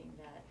using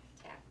that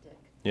tactic.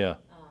 Yeah.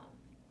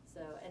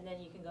 And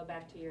then you can go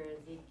back to your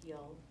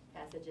Ezekiel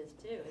passages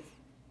too. Is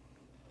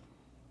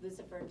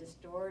Lucifer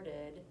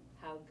distorted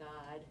how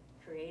God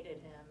created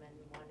him and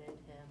wanted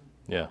him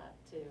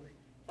to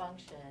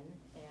function,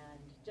 and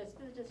just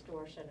the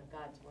distortion of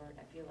God's word,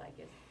 I feel like,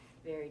 is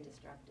very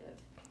destructive.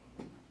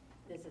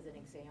 This is an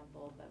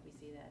example, but we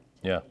see that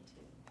today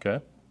too. Okay.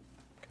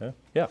 Okay.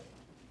 Yeah.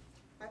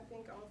 I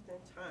think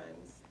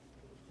oftentimes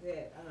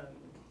that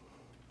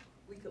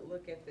we could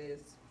look at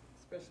this,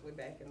 especially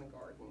back in the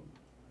garden.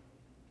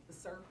 The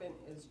serpent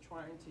is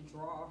trying to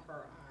draw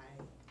her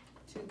eye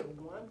to the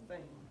one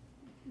thing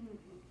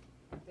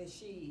that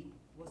she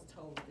was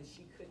told that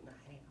she could not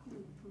have.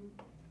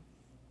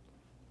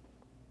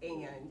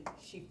 And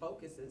she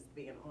focuses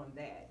then on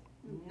that,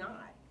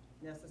 not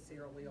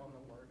necessarily on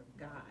the word of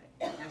God.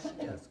 Now she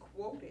does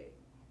quote it,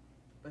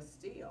 but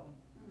still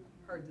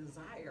her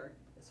desire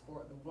is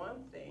for the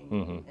one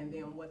thing, and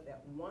then what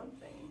that one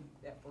thing,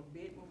 that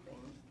forbidden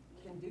thing,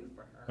 can do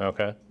for her.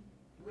 Okay.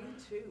 We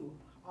too,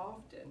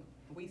 often,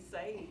 we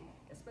say,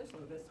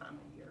 especially this time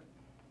of year,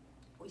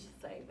 we should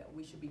say that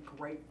we should be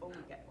grateful. We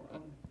got our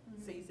own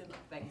season of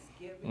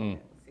Thanksgiving, and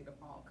we see the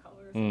fall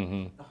colors,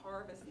 the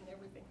harvest and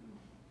everything.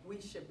 We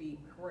should be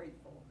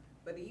grateful.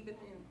 But even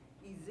in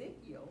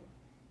Ezekiel,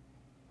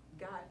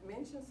 God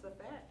mentions the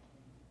fact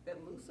that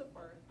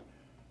Lucifer,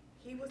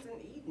 he was in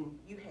Eden.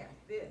 You have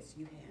this,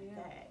 you have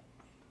that.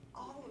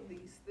 All of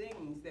these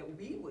things that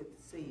we would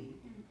see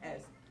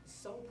as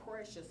so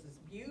precious, as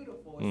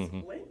beautiful, as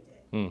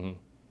splendid.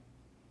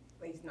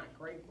 But he's not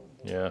grateful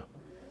for. Yeah.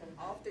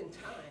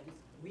 Oftentimes,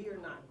 we are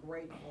not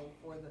grateful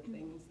for the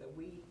things that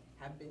we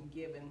have been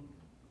given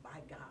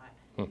by God.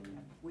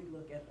 We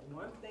look at the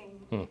one thing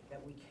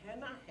that we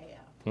cannot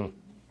have,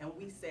 and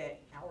we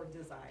set our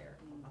desire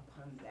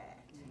upon that.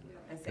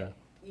 And say,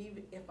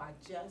 even if I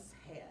just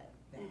had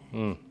that,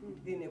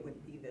 then it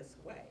would be this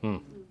way.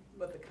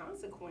 But the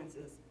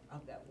consequences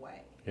of that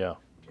way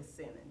is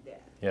sin and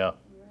death. Yeah.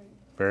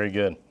 Very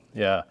good.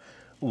 Yeah.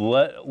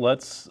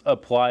 Let's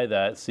apply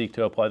that, seek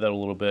to apply that a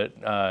little bit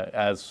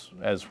as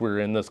we're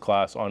in this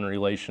class on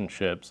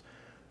relationships.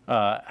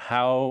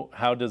 How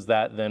does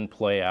that then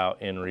play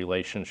out in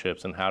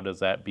relationships, and how does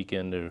that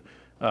begin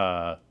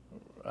to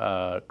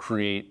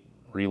create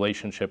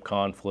relationship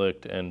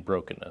conflict and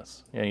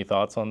brokenness? Any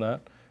thoughts on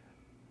that?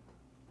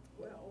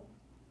 Well,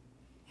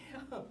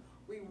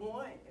 we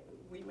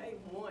may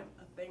want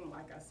a thing,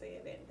 like I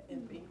said,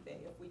 and think that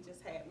if we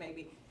just had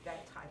maybe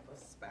that type of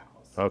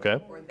spouse.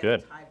 Okay, Or that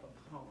good. type of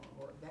home,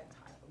 or that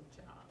type of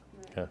job.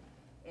 Okay.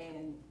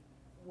 And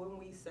when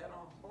we set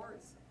our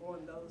hearts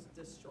on those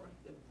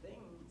destructive things,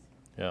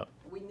 Yeah.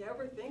 we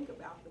never think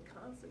about the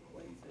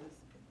consequences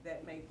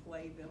that may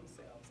play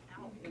themselves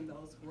out in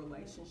those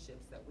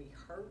relationships that we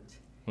hurt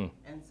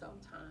and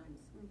sometimes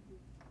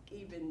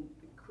even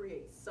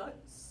create so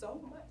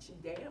much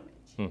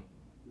damage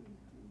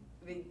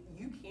that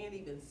you can't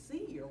even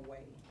see your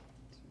way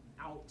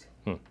out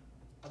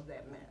of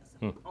that mess.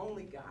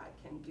 Only God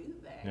can do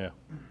that. Yeah.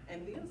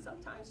 And then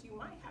sometimes you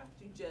might have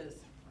to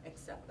just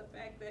accept the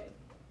fact that,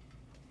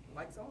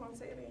 like someone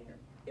said in here,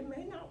 it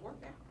may not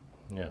work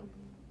out. Yeah.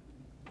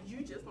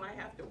 You just might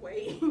have to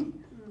wait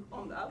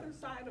on the other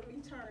side of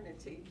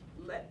eternity,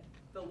 let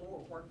the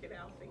Lord work it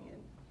out then.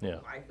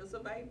 Yeah. Life is a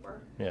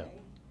vapor. Yeah.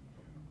 okay?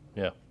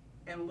 Yeah.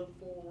 And look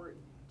forward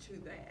to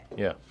that.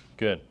 Yeah,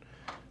 good.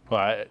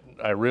 Well,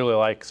 I really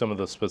like some of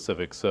the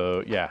specifics.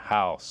 So yeah,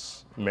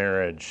 house,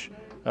 marriage,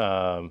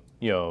 those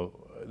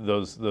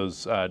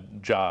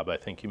job I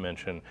think you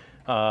mentioned,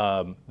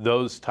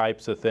 those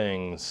types of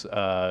things,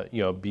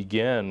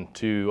 begin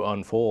to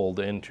unfold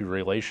into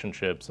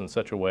relationships in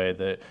such a way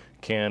that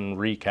can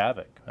wreak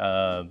havoc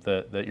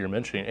that you're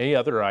mentioning. Any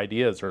other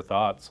ideas or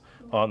thoughts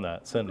on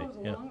that, Cindy? What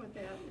goes Yeah. along with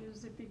that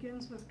is it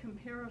begins with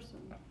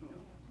comparison,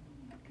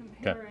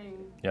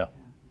 comparing Yeah.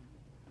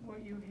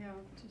 what you have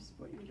to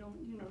what you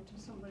don't, to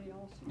somebody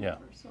else. or Yeah.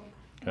 whatever. So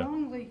Okay.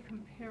 wrongly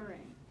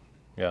comparing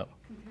Yeah.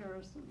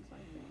 comparisons, I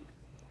think,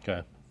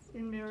 Okay.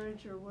 in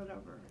marriage or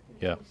whatever.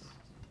 It's Yeah. just,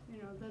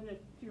 then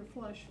your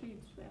flesh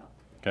feeds that.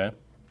 Okay.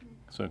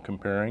 So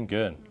comparing,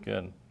 good.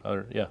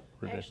 Other, yeah. I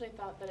Renee. actually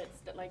thought that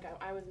it's, like,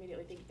 I was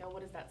immediately thinking, oh,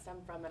 what does that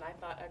stem from? And I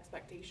thought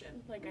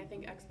expectation. Like, I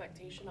think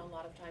expectation a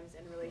lot of times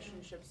in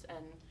relationships,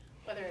 and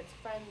whether it's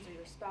friends or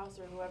your spouse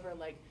or whoever,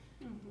 like,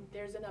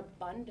 there's an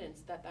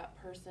abundance that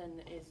person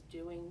is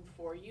doing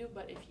for you,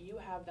 but if you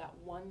have that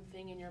one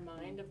thing in your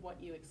mind of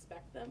what you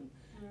expect them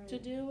to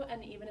do,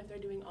 and even if they're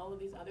doing all of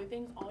these other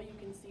things, all you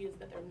can see is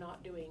that they're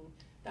not doing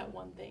that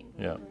one thing.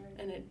 Yeah.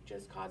 And it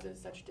just causes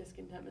such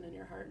discontentment in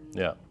your heart.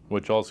 Yeah.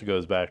 Which also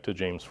goes back to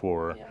James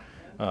 4.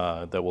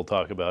 Yeah. That we'll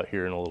talk about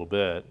here in a little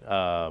bit.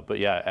 But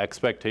yeah,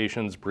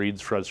 expectations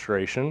breeds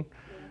frustration,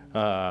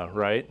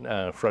 right?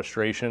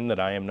 Frustration that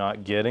I am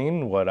not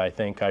getting what I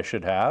think I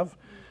should have.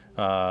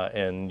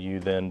 And you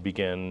then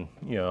begin,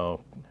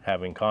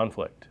 having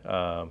conflict.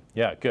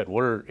 Yeah, good.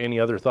 What are any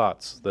other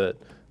thoughts that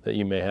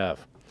you may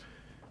have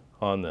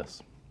on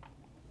this?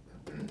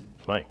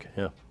 Mike,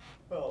 yeah.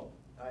 Well,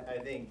 I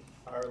think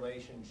our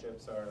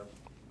relationships are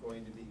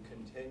going to be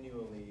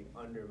continually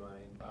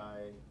undermined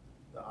by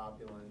the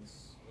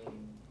opulence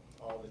and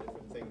all the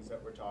different things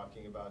that we're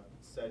talking about,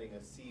 setting a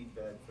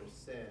seedbed for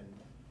sin.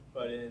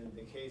 But in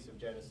the case of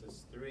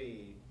Genesis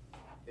 3,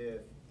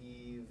 if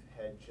Eve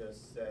had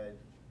just said,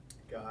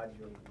 God,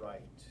 you're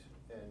right,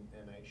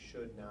 and I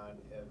should not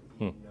have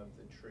eaten of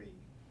the tree,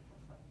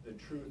 the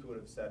truth would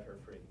have set her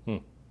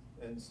free.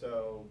 And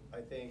so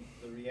I think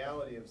the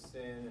reality of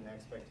sin and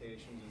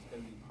expectations is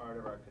going to be part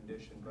of our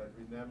condition, but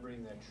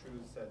remembering that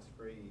truth sets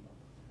free,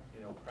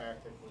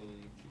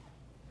 practically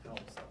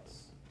helps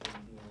us in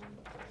dealing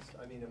with this.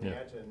 I mean,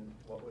 imagine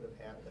what would have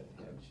happened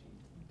had she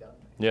done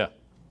that. Yeah.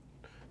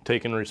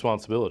 Taking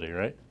responsibility,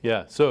 right?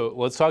 Yeah. So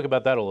let's talk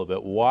about that a little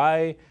bit.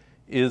 Why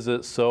is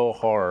it so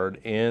hard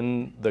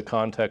in the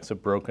context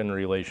of broken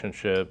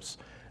relationships?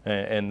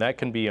 And that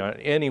can be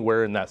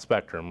anywhere in that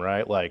spectrum,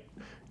 right? Like,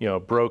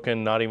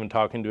 broken, not even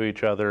talking to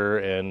each other,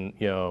 and,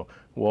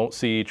 won't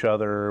see each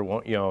other,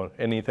 won't,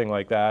 anything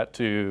like that,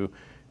 to,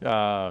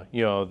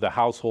 the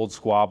household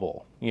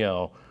squabble.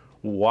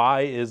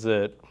 Why is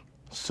it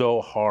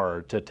so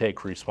hard to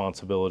take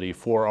responsibility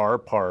for our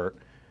part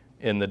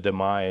in the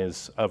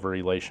demise of a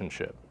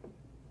relationship?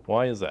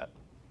 Why is that?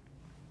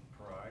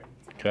 Pride.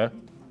 Okay.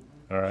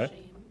 All right.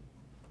 Shame.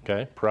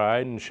 Okay.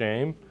 Pride and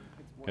shame.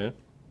 Okay.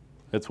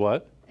 It's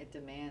what? It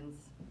demands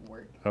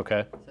work.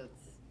 Okay. So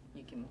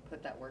you can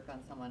put that work on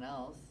someone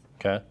else.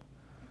 Okay.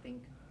 I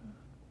think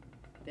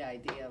the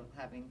idea of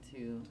having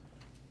to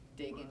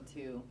dig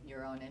into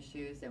your own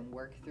issues and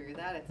work through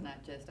that, it's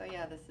not just, oh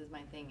yeah, this is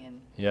my thing, and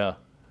Yeah.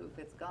 poof,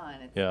 it's gone.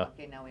 It's, Yeah.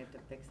 okay, now we have to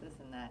fix this,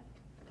 and that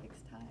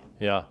takes time.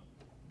 Yeah.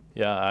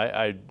 Yeah.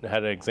 I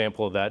had an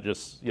example of that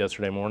just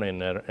yesterday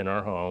morning in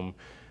our home,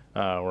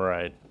 where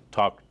I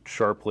talked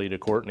sharply to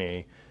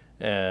Courtney,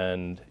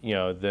 and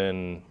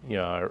then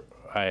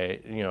I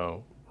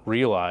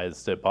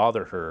realized it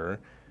bothered her,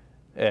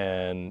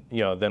 and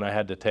then I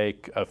had to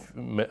take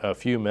a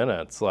few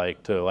minutes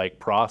to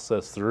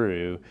process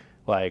through,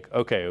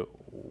 okay,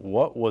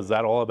 what was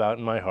that all about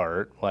in my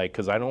heart?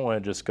 Because I don't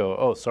want to just go,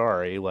 oh,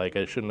 sorry,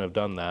 I shouldn't have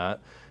done that.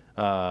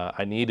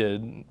 I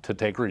needed to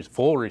take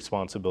full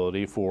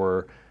responsibility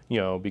for,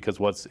 because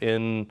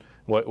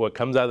what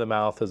comes out of the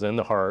mouth is in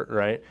the heart,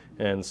 right?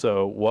 And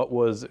so what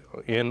was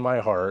in my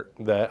heart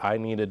that I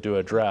needed to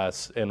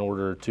address in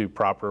order to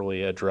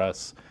properly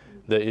address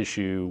the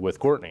issue with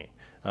Courtney,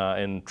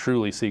 and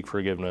truly seek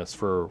forgiveness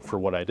for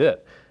what I did,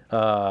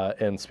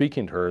 and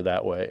speaking to her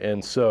that way.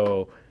 And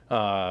so,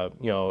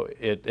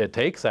 it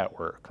takes that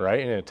work,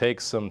 right? And it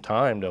takes some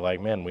time to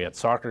man, we had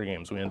soccer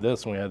games, we had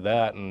this, and we had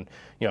that, and,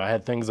 I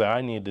had things that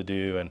I need to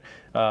do. And,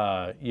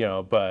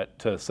 but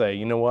to say,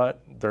 you know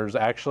what, there's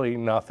actually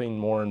nothing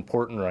more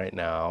important right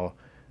now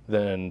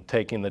than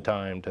taking the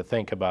time to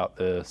think about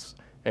this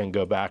and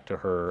go back to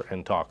her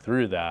and talk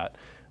through that.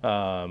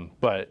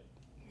 But,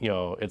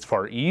 it's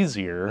far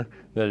easier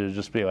than to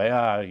just be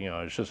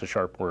it's just a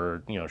sharp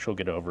word, she'll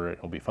get over it,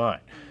 it'll be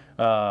fine.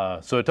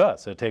 So it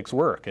does. It takes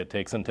work. It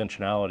takes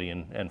intentionality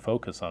and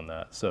focus on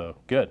that. So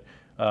good.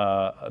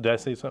 Did I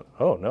say something?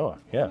 Oh, Noah.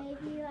 Yeah.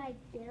 Maybe like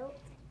guilt.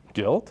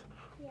 Guilt?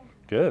 Yeah.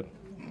 Good.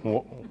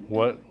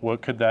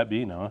 What could that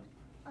be, Noah?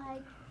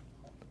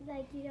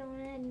 Like you don't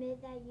want to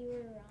admit that you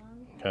were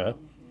wrong. Okay.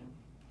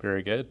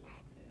 Very good.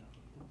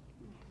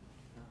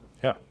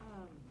 Yeah.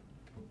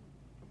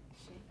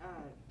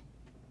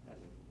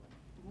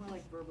 More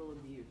like verbal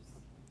abuse.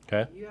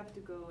 Okay. You have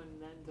to go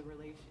and mend the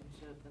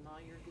relationship, and all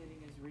you're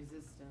getting is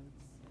resistance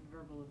and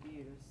verbal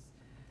abuse.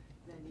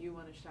 then you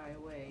want to shy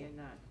away and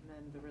not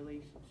mend the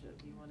relationship.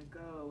 You want to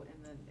go, and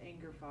then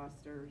anger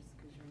fosters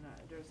because you're not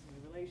addressing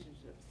the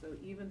relationship. So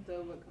even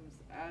though what comes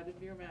out of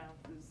your mouth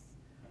is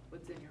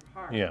what's in your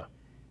heart, Yeah.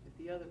 if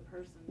the other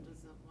person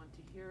doesn't want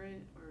to hear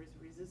it or is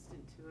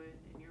resistant to it,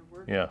 and you're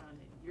working Yeah. on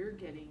it, you're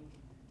getting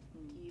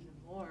even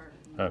more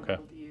Okay.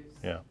 abuse.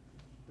 Yeah.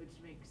 Which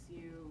makes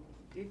you,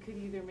 it could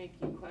either make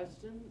you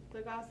question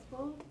the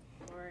gospel,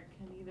 or it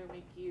can either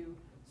make you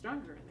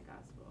stronger in the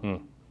gospel.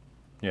 Hmm.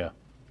 Yeah.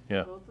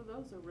 Yeah. Both of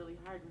those are really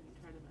hard when you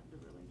try to mend a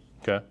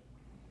relationship. Okay.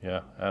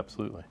 Yeah,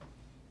 absolutely.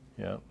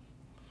 Yeah.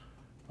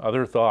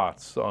 Other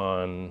thoughts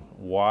on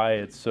why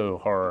it's so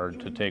hard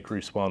to take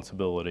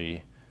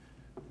responsibility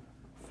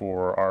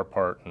for our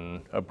part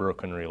in a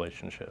broken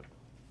relationship?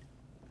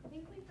 I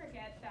think we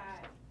forget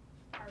that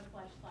our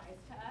flesh lies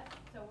to us,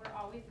 so we're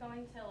always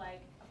going to,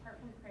 like,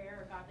 apart from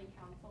prayer or godly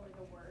counsel or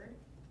the word,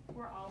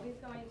 we're always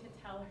going to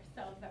tell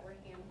ourselves that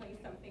we're handling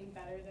something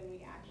better than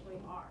we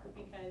actually are,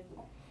 because,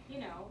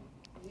 you know,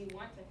 we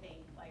want to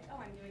think, like, oh,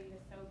 I'm doing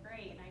this so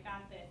great, and I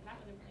got this, and that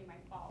wasn't really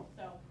my fault.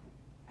 So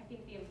I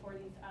think the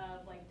importance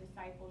of, like,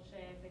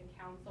 discipleship and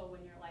counsel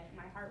when you're like,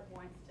 my heart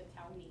wants to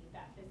tell me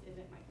that this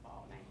isn't my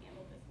fault and I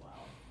handled this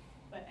well.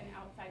 But an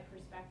outside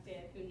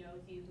perspective who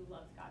knows you, who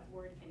loves God's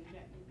word, can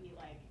gently be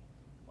like,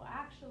 well,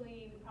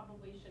 actually, we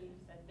probably shouldn't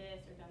have said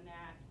this or done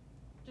that.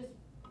 Just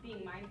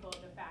being mindful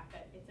of the fact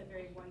that it's a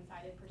very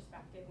one-sided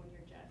perspective when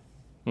you're just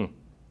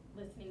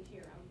listening to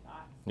your own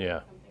thoughts.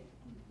 Yeah. Something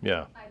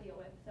Yeah. I deal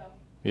with, so.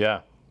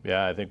 Yeah.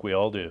 Yeah, I think we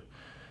all do.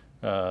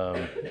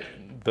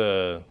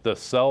 The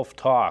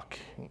self-talk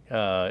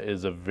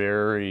is a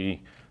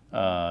very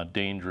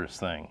dangerous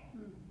thing.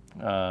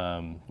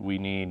 We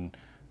need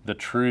the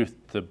truth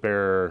to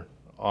bear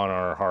on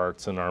our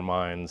hearts and our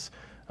minds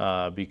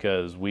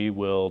because we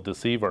will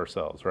deceive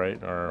ourselves,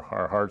 right?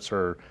 Our hearts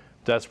are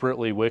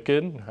desperately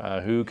wicked.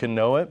 Who can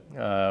know it?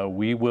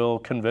 We will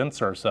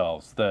convince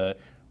ourselves that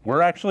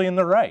we're actually in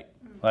the right.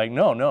 Like,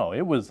 no,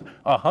 it was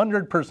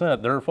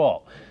 100% their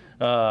fault.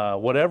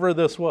 Whatever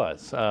this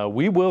was,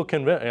 we will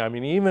convince, I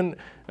mean, even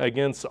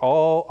against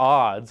all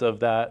odds of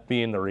that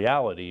being the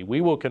reality,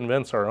 we will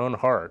convince our own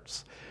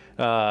hearts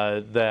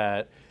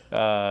that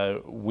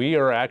we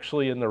are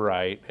actually in the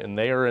right and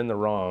they are in the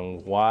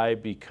wrong. Why?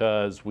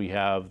 Because we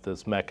have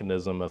this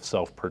mechanism of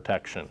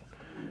self-protection,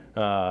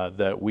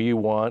 that we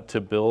want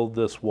to build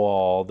this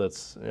wall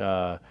that's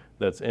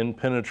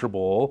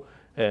impenetrable,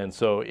 and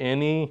so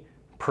any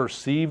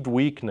perceived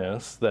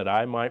weakness that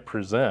I might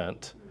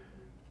present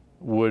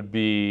would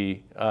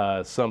be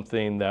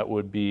something that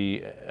would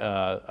be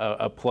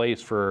a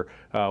place for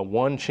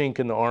one chink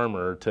in the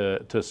armor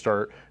to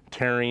start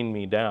tearing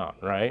me down,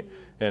 right?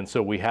 And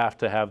so we have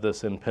to have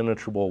this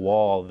impenetrable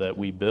wall that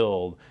we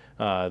build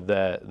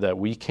that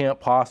we can't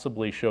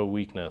possibly show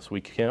weakness.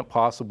 We can't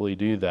possibly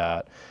do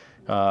that.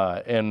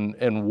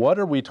 And what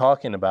are we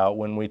talking about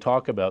when we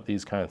talk about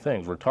these kind of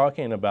things? We're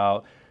talking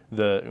about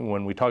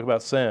when we talk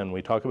about sin,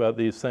 we talk about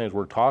these things,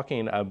 we're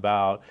talking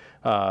about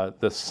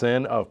the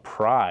sin of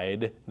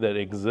pride that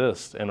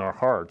exists in our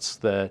hearts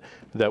that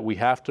we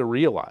have to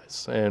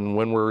realize. And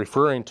when we're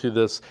referring to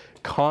this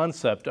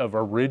concept of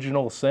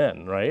original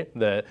sin, right,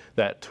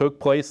 that took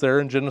place there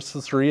in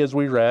Genesis 3 as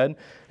we read,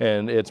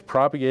 and it's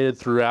propagated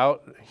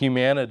throughout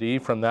humanity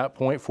from that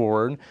point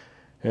forward.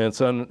 And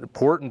it's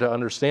important to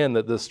understand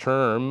that this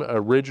term,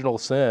 original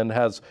sin,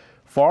 has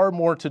far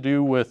more to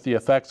do with the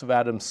effects of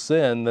Adam's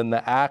sin than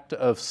the act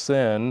of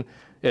sin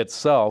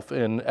itself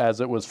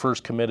as it was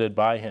first committed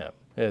by him.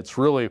 It's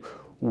really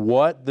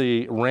what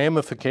the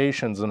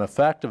ramifications and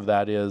effect of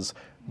that is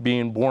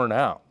being borne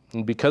out.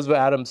 And because of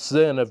Adam's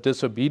sin of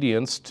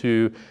disobedience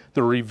to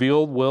the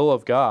revealed will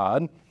of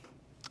God,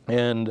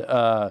 and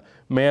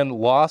man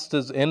lost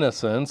his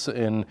innocence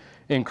and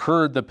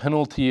incurred the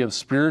penalty of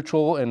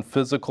spiritual and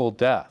physical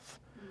death.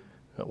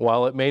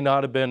 While it may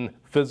not have been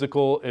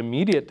physical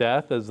immediate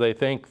death as they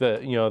think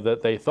that,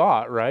 that they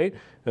thought, right?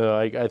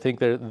 I think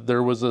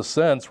there was a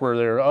sense where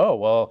they're, oh,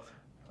 well,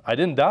 I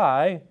didn't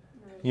die.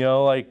 He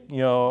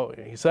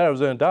said I was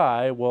going to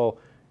die. Well,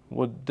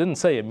 it didn't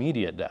say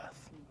immediate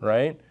death,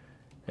 right?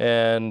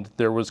 And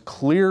there was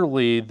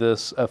clearly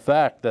this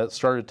effect that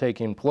started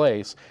taking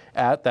place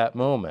at that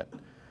moment.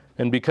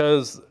 And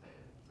because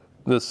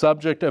the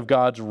subject of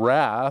God's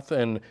wrath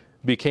and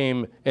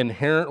became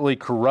inherently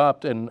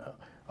corrupt and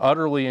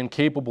utterly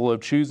incapable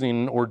of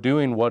choosing or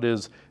doing what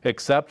is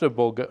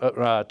acceptable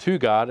to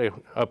God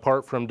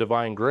apart from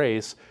divine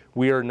grace,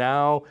 we are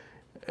now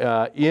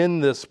in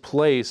this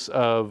place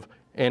of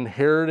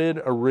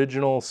inherited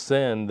original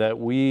sin that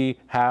we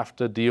have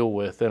to deal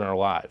with in our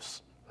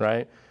lives,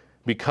 right?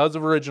 Because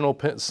of original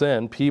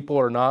sin, people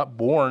are not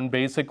born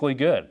basically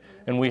good.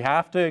 And we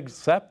have to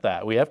accept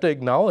that. We have to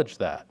acknowledge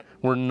that.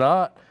 We're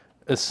not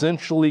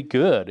essentially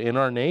good in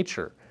our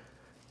nature.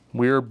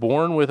 We are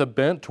born with a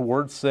bent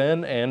towards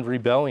sin and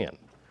rebellion.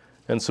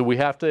 And so we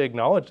have to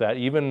acknowledge that,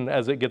 even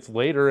as it gets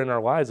later in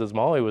our lives, as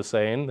Molly was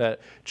saying, that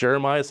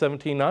Jeremiah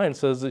 17:9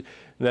 says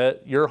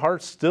that your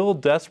heart's still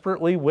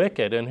desperately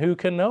wicked, and who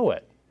can know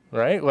it,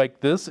 right?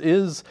 Like this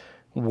is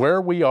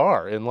where we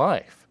are in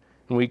life.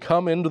 And we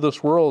come into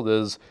this world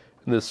as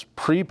this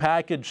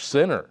prepackaged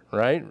sinner,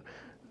 right?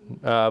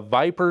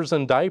 Vipers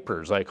and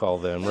diapers, I call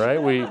them, right?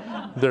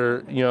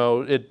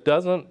 It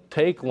doesn't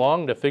take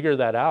long to figure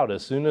that out.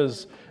 As soon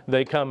as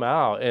they come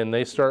out and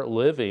they start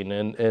living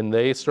and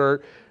they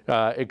start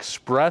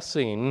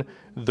expressing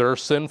their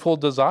sinful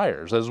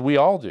desires, as we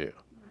all do.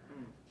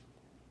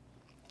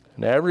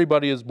 And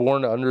everybody is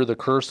born under the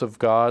curse of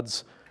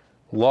God's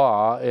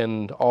law,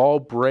 and all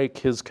break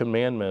his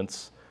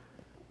commandments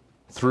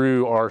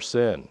through our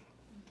sin.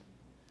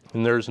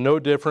 And there's no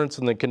difference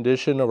in the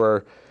condition of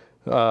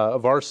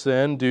our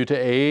sin due to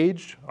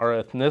age,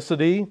 our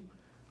ethnicity,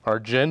 our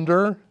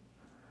gender.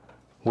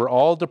 We're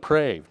all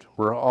depraved.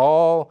 We're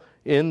all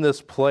in this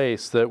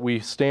place that we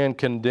stand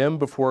condemned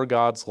before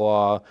God's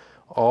law.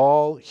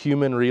 All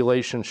human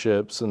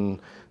relationships and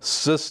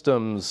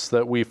systems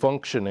that we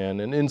function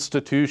in and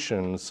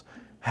institutions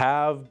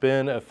have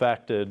been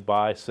affected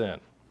by sin.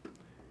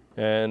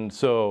 And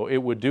so it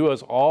would do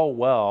us all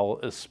well,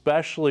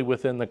 especially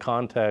within the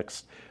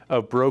context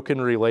of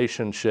broken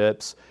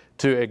relationships,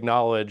 to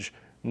acknowledge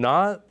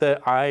not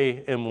that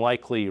I am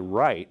likely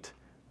right,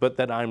 but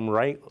that I'm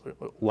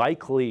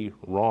likely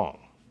wrong.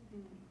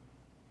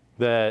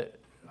 That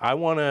I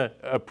want to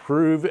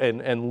approve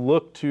and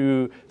look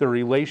to the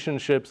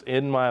relationships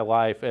in my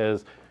life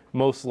as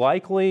most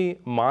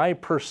likely my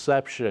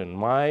perception,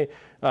 my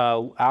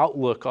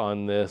outlook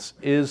on this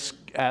is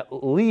at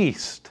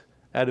least,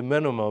 at a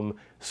minimum,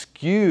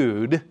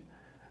 skewed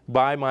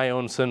by my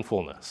own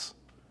sinfulness.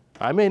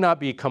 I may not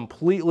be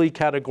completely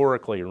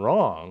categorically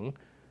wrong,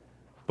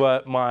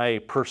 but my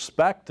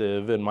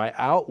perspective and my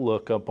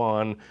outlook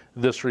upon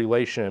this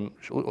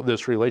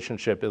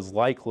relationship is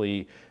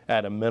likely,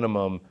 at a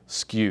minimum,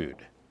 skewed.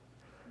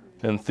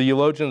 And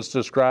theologians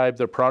describe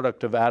the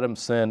product of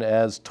Adam's sin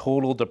as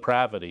total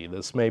depravity.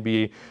 This may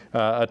be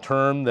a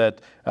term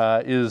that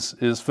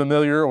is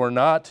familiar or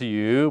not to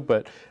you,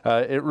 but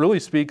it really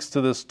speaks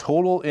to this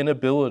total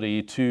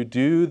inability to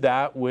do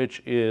that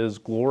which is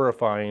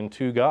glorifying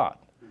to God.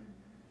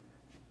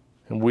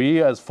 And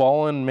we, as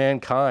fallen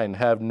mankind,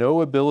 have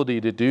no ability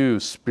to do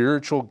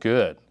spiritual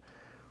good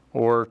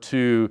or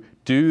to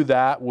do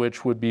that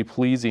which would be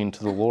pleasing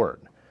to the Lord.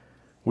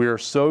 We are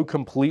so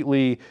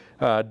completely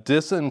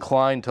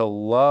disinclined to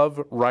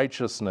love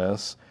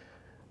righteousness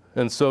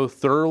and so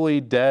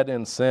thoroughly dead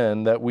in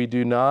sin that we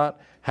do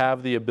not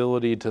have the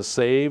ability to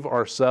save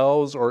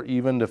ourselves or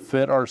even to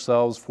fit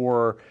ourselves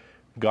for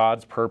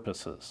God's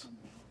purposes.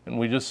 And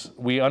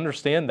we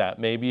understand that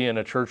maybe in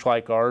a church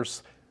like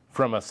ours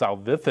from a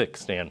salvific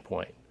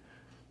standpoint.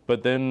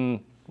 But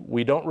then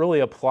we don't really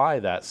apply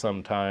that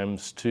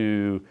sometimes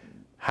to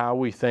how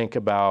we think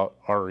about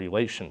our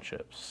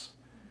relationships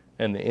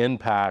and the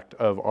impact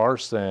of our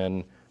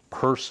sin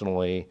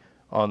personally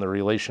on the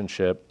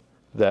relationship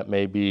that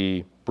may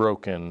be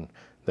broken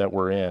that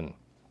we're in.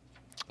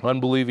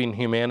 Unbelieving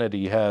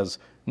humanity has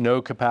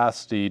no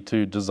capacity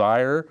to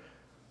desire,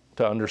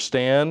 to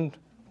understand,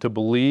 to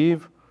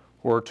believe,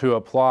 or to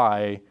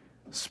apply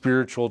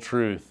spiritual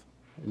truth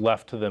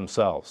left to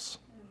themselves.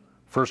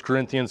 1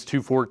 Corinthians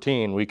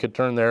 2:14, we could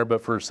turn there,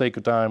 but for sake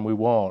of time we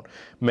won't,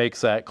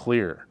 makes that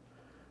clear.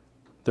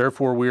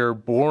 Therefore, we are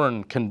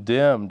born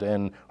condemned,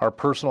 and our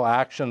personal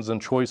actions and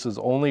choices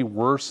only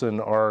worsen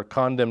our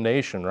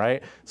condemnation,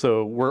 right?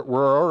 So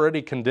we're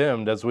already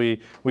condemned as we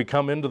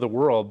come into the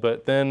world,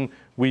 but then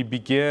we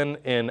begin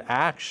in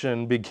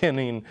action,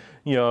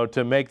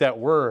 to make that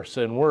worse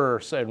and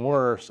worse and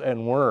worse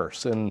and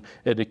worse, and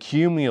it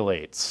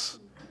accumulates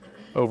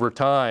over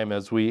time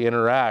as we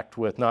interact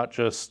with not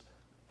just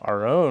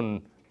our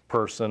own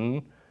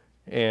person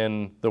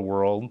in the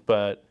world,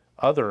 but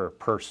other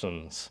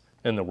persons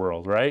in the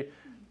world, right?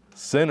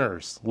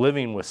 Sinners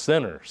living with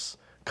sinners,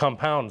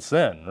 compound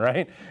sin,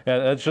 right?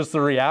 And that's just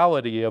the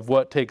reality of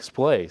what takes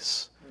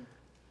place.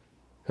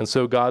 And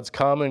so God's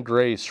common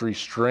grace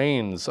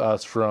restrains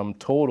us from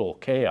total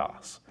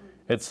chaos.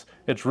 It's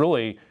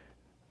really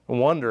a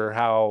wonder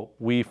how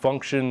we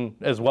function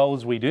as well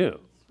as we do.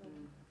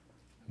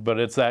 But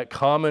it's that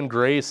common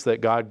grace that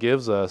God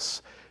gives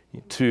us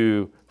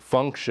to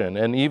function,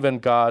 and even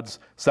God's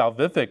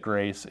salvific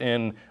grace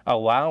in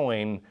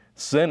allowing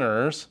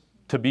sinners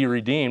to be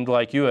redeemed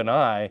like you and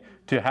I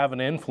to have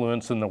an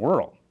influence in the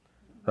world,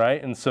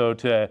 right? And so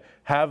to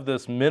have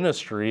this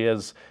ministry,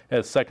 as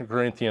 2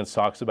 Corinthians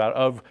talks about,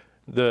 of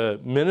the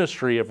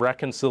ministry of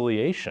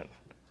reconciliation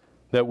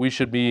that we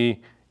should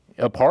be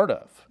a part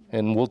of,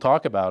 and we'll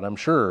talk about, I'm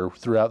sure,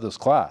 throughout this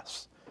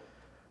class.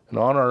 And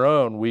on our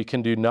own, we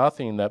can do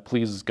nothing that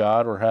pleases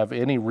God or have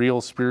any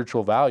real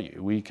spiritual value.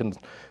 We can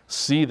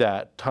see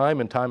that time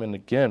and time and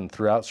again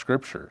throughout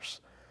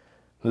scriptures.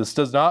 This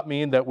does not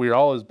mean that we're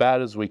all as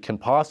bad as we can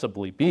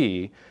possibly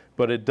be,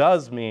 but it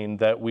does mean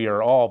that we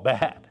are all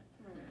bad.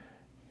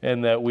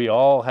 And that we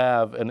all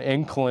have an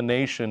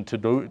inclination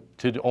to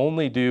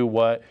only do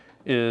what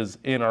is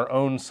in our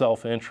own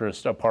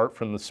self-interest apart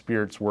from the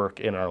Spirit's work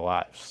in our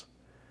lives.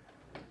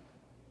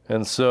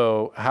 And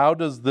so, how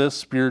does this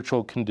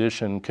spiritual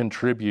condition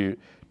contribute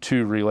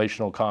to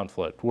relational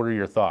conflict. What are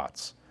your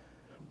thoughts?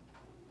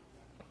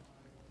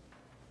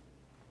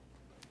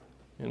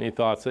 Any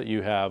thoughts that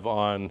you have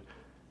on,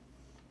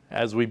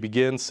 as we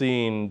begin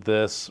seeing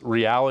this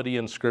reality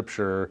in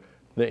Scripture,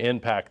 the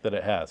impact that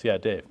it has? Yeah,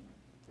 Dave.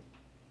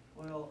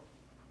 Well,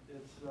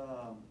 it's the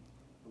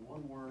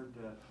one word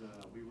that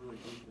we really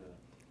need to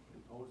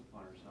impose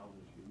upon ourselves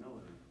is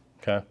humility.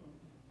 Okay.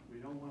 We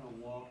don't want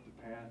to walk the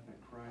path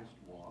that Christ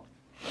walked,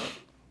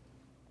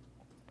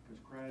 because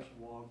Christ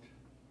walked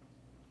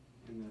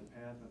in the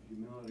path of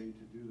humility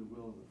to do the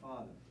will of the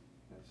Father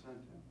that sent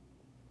him.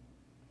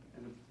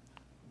 And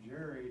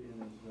Jerry,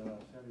 in his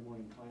Saturday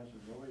morning classes,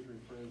 always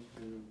refers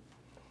to,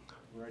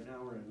 right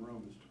now we're in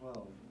Romans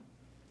 12,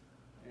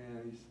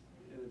 and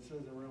it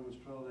says in Romans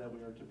 12 that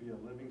we are to be a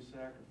living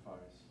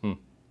sacrifice. He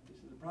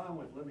said the problem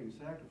with living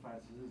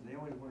sacrifices is they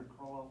always want to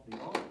crawl off the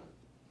altar.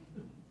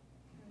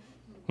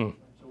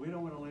 So we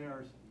don't want to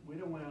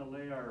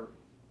lay our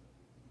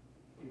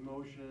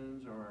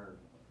emotions or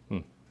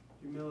our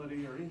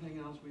humility or anything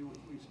else.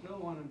 We still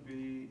want to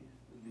be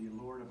the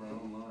Lord of our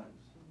own lives.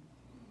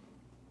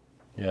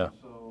 Yeah.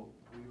 So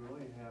we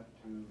really have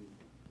to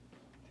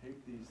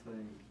take these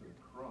things to the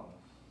cross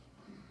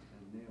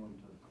and nail them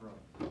to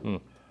the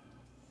cross.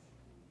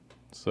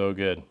 So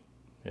good.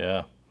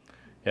 Yeah.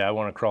 Yeah, I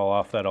want to crawl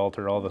off that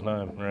altar all the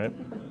time, right?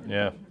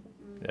 Yeah.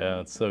 Yeah,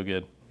 it's so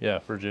good. Yeah,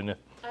 Virginia.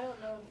 I don't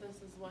know if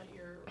this is what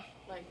you're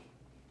like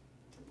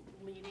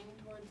leaning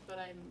towards, but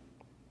I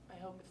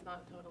hope it's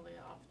not totally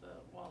off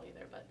the wall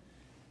either. But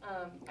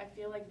I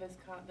feel like this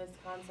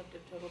concept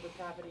of total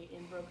depravity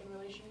in broken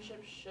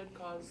relationships should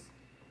cause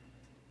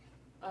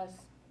us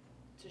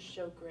to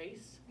show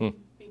grace,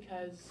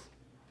 because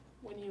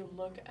when you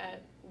look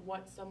at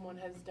what someone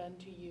has done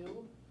to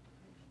you,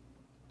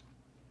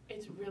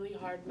 it's really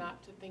hard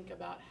not to think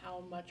about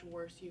how much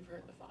worse you've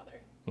hurt the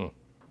Father.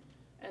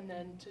 And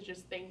then to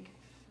just think,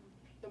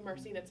 the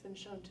mercy that's been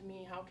shown to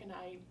me, how can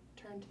I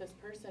turn to this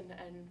person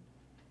and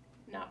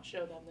not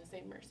show them the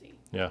same mercy?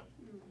 Yeah.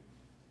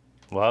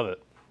 Love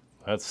it.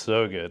 That's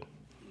so good.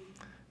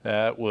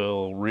 That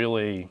will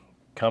really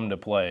come to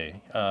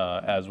play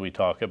as we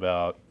talk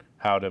about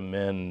how to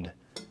mend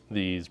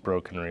these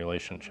broken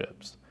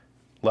relationships.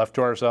 Left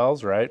to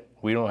ourselves, right?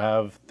 We don't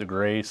have the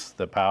grace,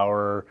 the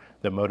power,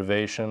 the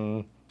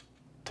motivation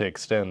to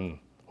extend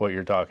what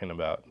you're talking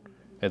about.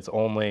 It's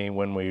only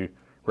when we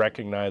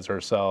recognize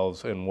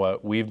ourselves in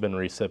what we've been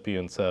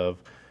recipients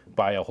of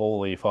by a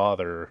Holy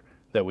Father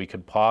that we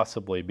could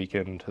possibly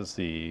begin to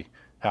see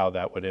how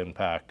that would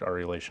impact our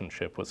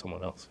relationship with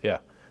someone else. Yeah.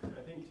 I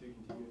think to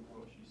continue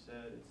from what she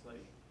said, it's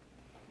like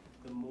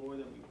the more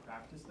that we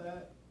practice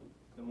that,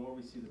 the more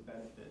we see the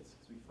benefits,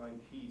 because we find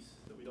peace,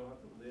 that we don't have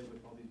to live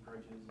with all these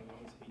grudges and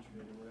all this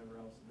hatred and whatever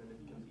else, and then it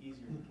becomes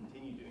easier to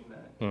continue doing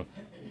that,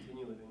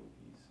 continue living in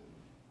peace, and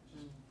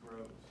it just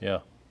grows. Yeah.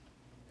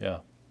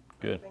 Yeah.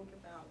 Good. Think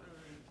about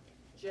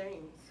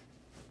James,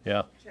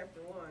 Yeah.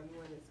 chapter 1,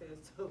 when it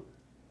says so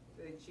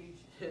that you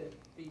should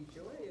be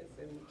joyous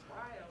in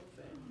trials,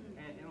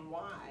 and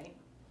why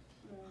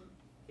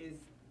is,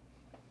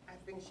 I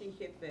think she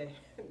hit the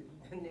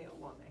nail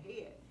on the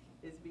head,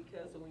 is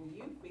because when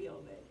you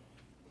feel that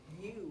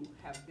you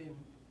have been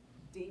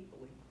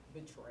deeply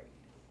betrayed,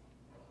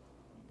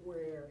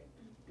 where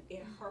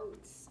it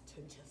hurts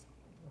to just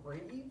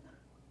breathe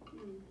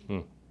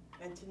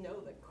and to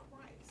know that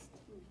Christ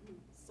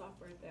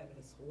suffered that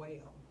as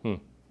well.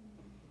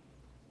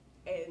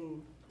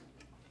 And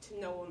to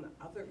know on the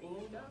other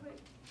end of it,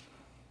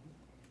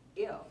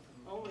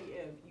 only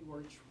if you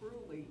are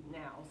truly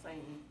now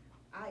saying,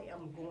 I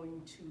am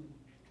going to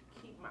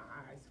keep my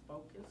eyes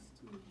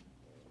focused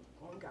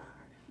on God,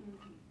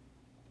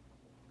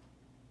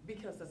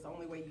 because that's the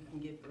only way you can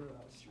get through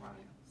those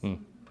trials.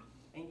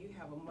 And you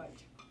have a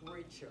much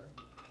richer,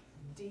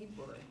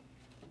 deeper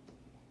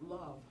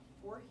love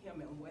for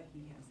him and what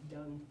he has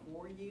done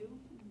for you.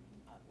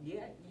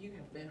 Yet you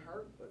have been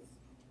hurt, but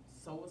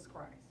so is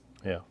Christ.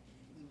 Yeah.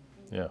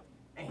 Yeah.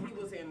 And he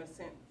was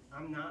innocent.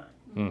 I'm not.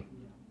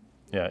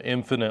 Yeah,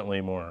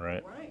 infinitely more,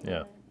 right? Right.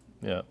 Yeah.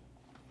 Yeah.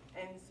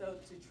 And so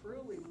to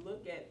truly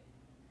look at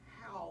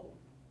how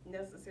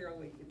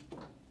necessarily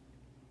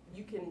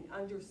you can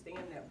understand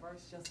that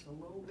verse just a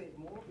little bit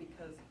more,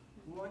 because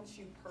once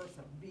you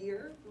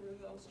persevere through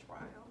those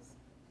trials,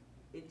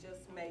 it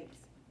just makes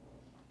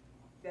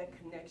that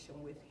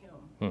connection with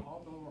him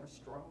all the more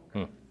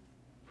stronger.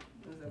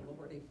 Because the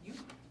Lord, if you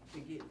to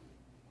get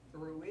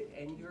through it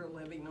and you're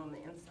living on the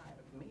inside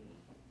of me,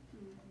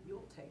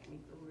 you'll take me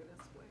through it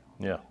as well.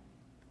 Yeah.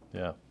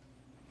 Yeah.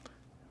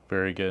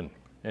 Very good.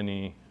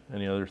 Any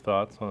other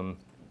thoughts on?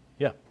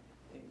 Yeah.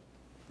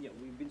 Yeah,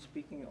 we've been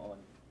speaking on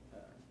the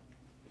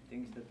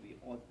things that we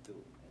ought to.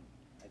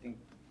 And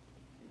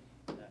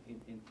I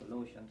think in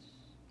Colossians,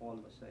 Paul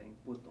was saying,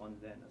 put on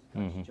then as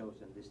God's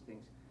chosen these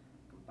things: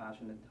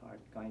 compassionate heart,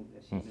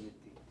 kindness,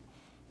 humility,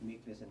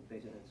 meekness, and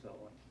patience, and so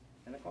on.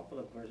 And a couple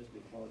of verses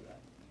before that,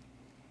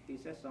 he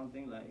says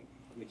something like,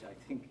 which I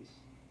think is,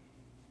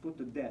 put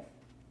to death,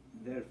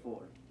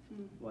 therefore,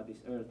 what is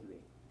earthly: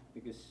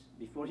 because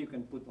before you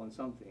can put on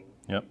something,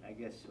 Yep. I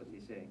guess what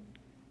he's saying,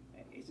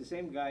 it's the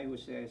same guy who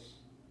says,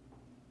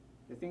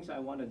 the things I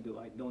want to do,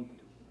 I don't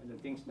do, and the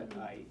things that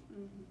I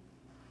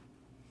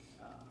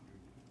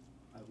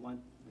want,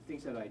 the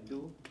things that I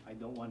do, I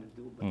don't want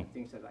to do, but the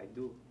things that I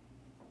do,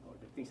 or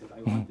the things that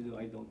I want to do,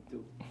 I don't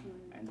do.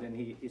 And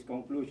then his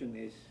conclusion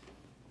is,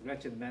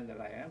 wretched man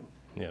that I am,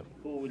 Yep.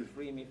 who will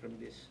free me from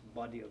this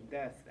body of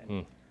death?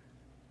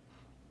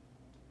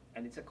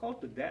 And it's a call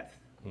to death.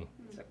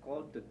 It's a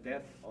call to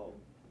death of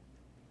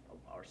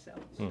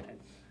ourselves.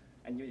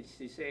 And you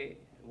say,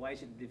 why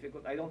is it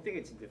difficult? I don't think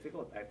it's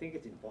difficult. I think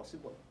it's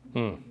impossible.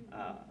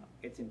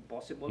 It's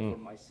impossible for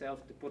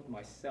myself to put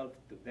myself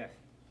to death.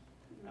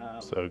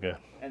 So good.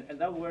 And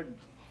that word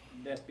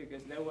death,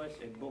 because there was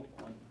a book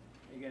on,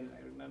 again,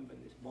 I remember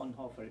this,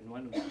 Bonhoeffer, in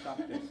one of the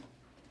chapters,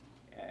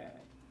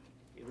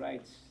 he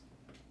writes,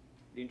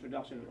 the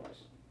introduction was,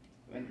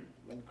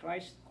 when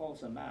Christ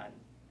calls a man,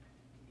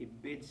 he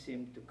bids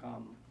him to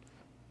come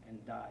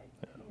and die.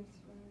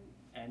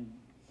 And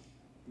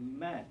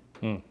man,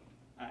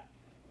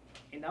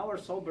 in our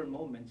sober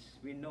moments,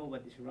 we know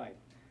what is right.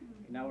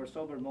 In our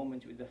sober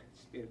moments with the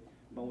Spirit.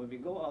 But when we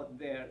go out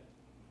there,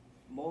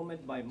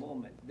 moment by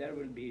moment, there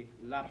will be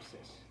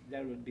lapses.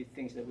 There will be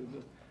things that we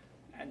do.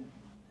 And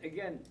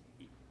again,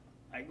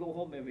 I go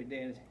home every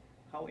day and say,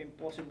 how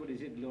impossible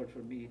is it, Lord, for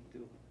me to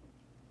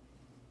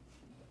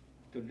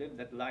live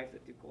that life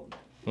that you call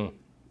me?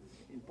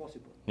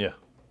 Impossible. Yeah.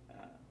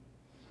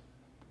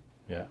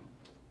 Yeah.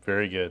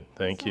 Very good.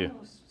 Thank you. It's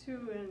almost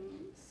too in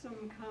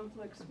some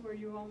conflicts where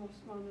you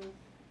almost want to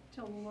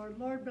tell the Lord,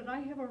 Lord, but I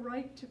have a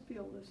right to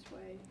feel this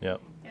way.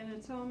 Yep. And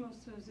it's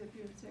almost as if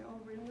you would say, oh,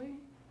 really?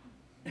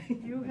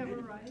 You have a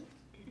right,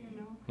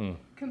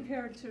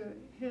 compared to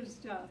his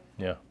death.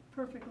 Yeah.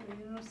 Perfectly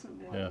innocent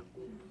one. Yeah.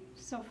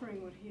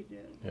 Suffering what he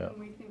did. Yeah. And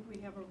we think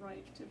we have a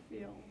right to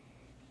feel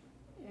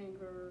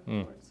anger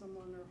towards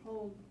someone or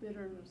hold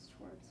bitterness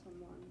towards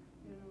someone,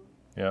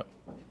 Yeah.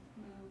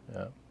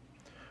 Yeah.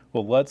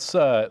 Well,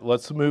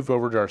 let's move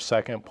over to our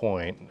second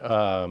point,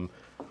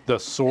 the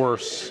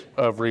source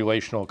of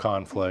relational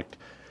conflict,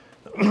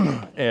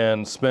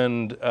 and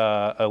spend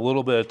a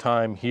little bit of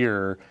time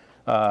here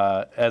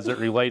as it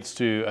relates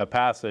to a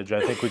passage.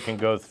 I think we can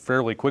go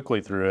fairly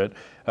quickly through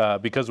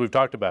it because we've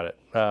talked about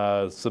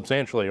it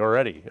substantially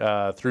already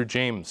through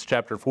James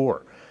chapter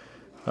 4.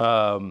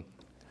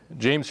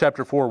 James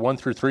chapter 4, 1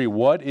 through 3.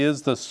 What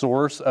is the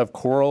source of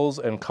quarrels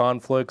and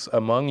conflicts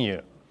among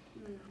you?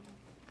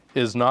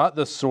 Is not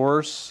the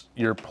source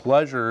your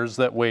pleasures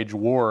that wage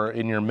war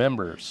in your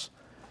members?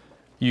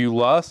 You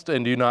lust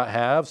and do not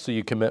have, so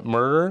you commit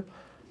murder.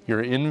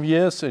 You're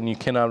envious and you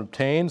cannot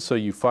obtain, so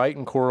you fight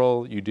and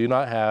quarrel. You do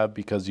not have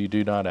because you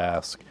do not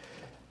ask.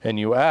 And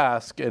you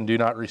ask and do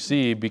not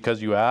receive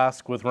because you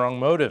ask with wrong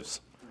motives,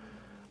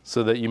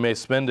 so that you may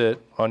spend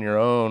it on your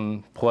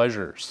own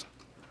pleasures.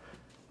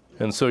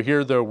 And so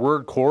here the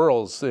word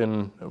quarrels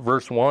in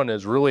verse 1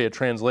 is really a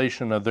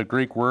translation of the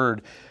Greek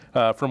word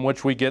from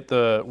which we get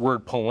the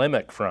word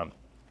polemic from.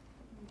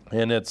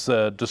 And it's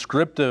a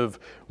descriptive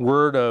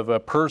word of a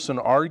person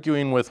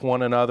arguing with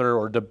one another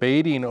or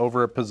debating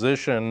over a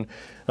position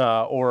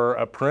or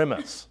a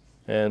premise.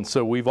 And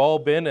so we've all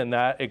been in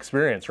that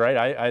experience,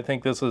 right? I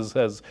think this is,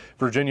 as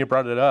Virginia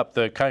brought it up,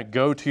 the kind of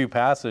go-to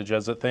passage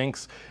as it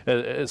thinks,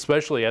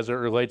 especially as it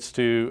relates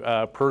to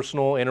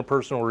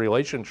interpersonal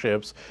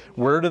relationships.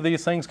 Where do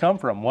these things come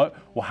from?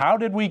 How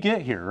did we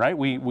get here, right?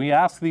 We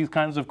ask these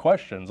kinds of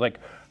questions, like,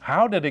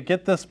 how did it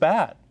get this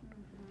bad?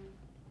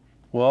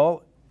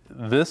 Well,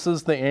 this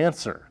is the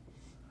answer.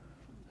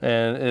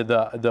 And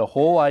the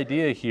whole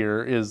idea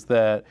here is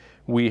that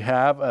we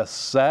have a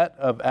set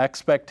of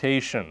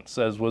expectations,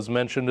 as was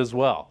mentioned as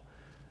well.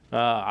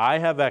 I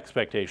have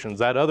expectations.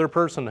 That other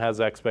person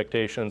has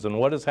expectations. And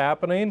what is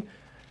happening?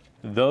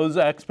 Those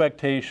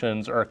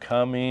expectations are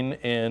coming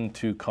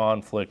into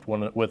conflict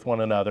with one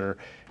another,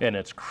 and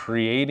it's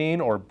creating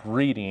or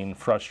breeding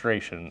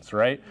frustrations,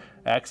 right?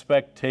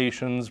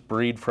 Expectations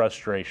breed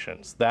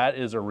frustrations. That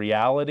is a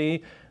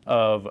reality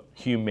of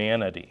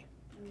humanity.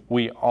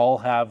 We all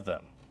have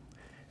them.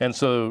 And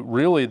so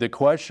really the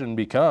question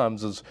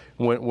becomes is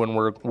when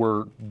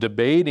we're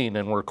debating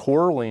and we're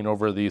quarreling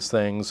over these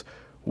things,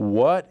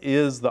 what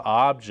is the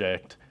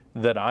object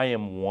that I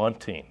am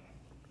wanting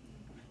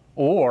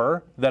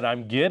or that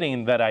I'm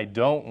getting that I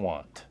don't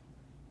want?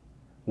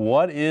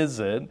 What is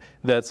it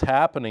that's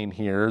happening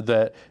here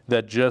that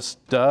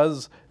just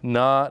does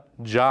not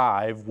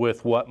jive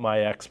with what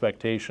my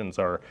expectations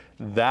are?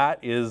 That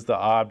is the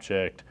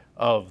object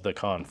of the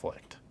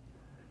conflict.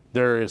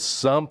 There is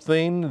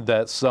something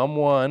that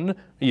someone,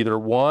 either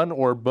one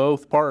or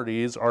both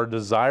parties, are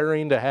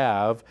desiring to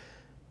have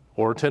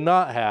or to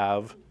not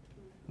have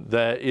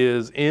that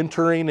is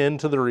entering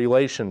into the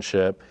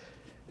relationship,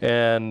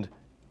 and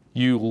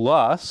you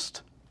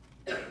lust,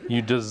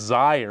 you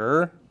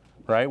desire,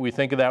 right? We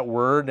think of that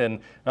word and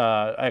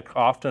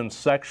often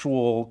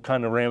sexual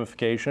kind of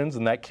ramifications,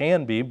 and that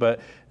can be,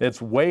 but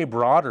it's way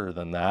broader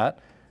than that.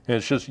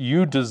 It's just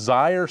you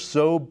desire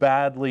so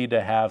badly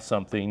to have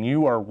something.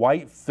 You are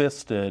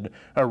white-fisted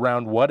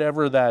around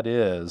whatever that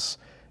is,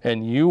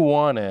 and you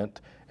want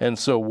it. And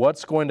so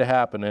what's going to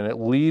happen? And it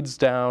leads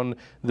down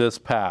this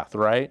path,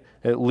 right?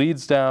 It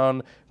leads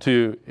down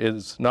to,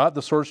 is not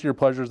the source of your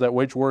pleasures that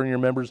wage war in your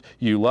members.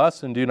 You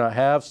lust and do not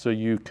have, so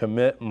you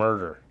commit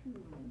murder.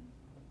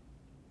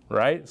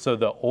 Right? So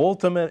the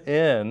ultimate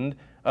end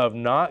of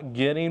not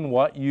getting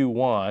what you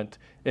want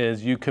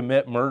is you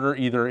commit murder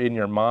either in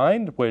your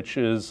mind, which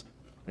is,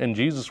 in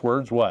Jesus'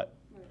 words, what?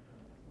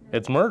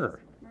 It's murder.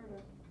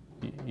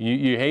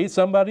 You hate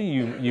somebody,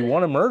 you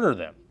want to murder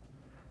them.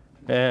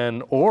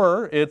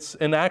 Or it's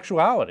in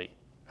actuality.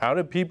 How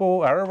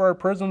are our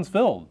prisons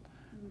filled?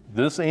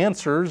 This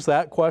answers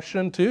that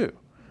question too.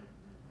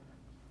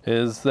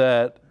 Is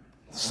that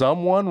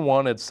someone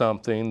wanted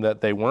something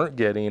that they weren't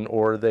getting,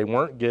 or they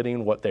weren't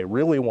getting what they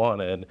really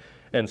wanted,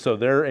 and so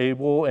they're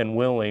able and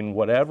willing,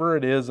 whatever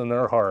it is in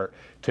their heart,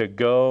 to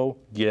go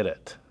get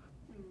it.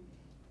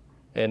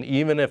 And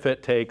even if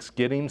it takes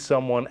getting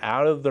someone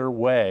out of their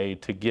way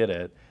to get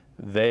it,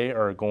 they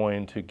are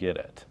going to get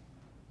it.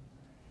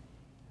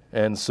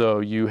 And so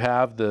you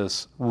have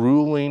this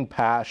ruling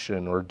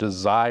passion or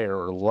desire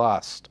or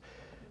lust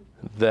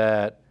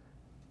that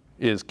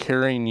is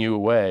carrying you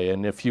away.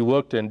 And if you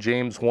looked in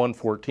James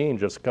 1:14,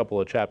 just a couple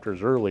of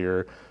chapters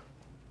earlier,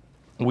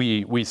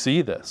 we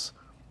see this.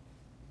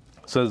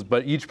 It says,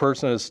 but each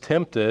person is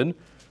tempted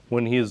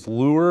when he is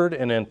lured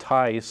and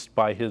enticed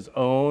by his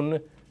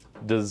own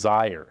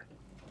desire.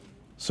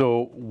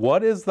 So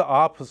what is the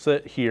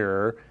opposite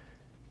here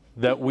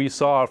that we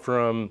saw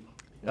from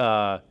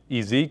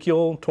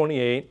Ezekiel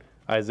 28,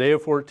 Isaiah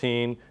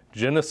 14,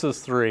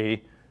 Genesis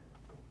 3?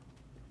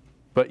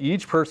 But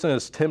each person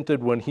is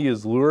tempted when he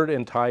is lured and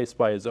enticed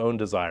by his own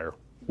desire.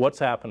 What's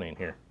happening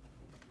here?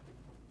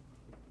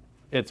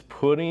 It's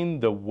putting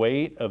the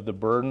weight of the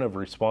burden of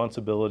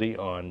responsibility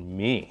on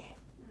me,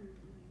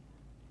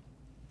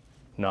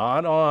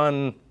 not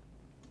on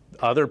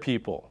other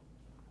people,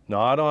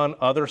 not on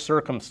other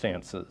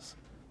circumstances,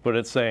 but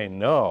it's saying,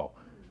 no,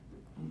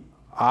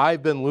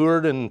 I've been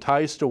lured and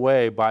enticed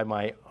away by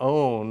my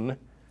own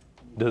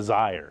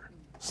desire,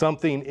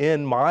 something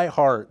in my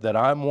heart that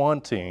I'm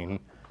wanting.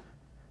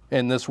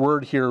 And this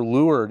word here,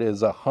 lured,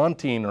 is a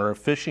hunting or a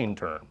fishing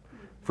term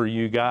for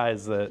you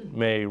guys that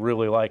may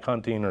really like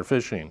hunting or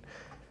fishing.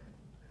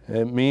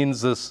 It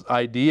means this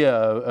idea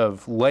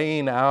of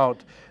laying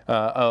out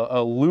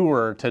a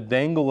lure to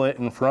dangle it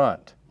in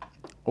front,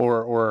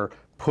 or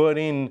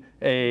putting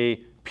a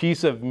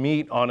piece of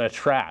meat on a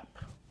trap.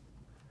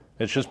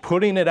 It's just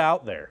putting it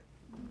out there.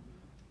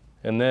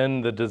 And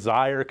then the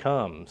desire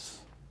comes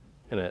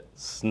and it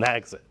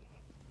snags it.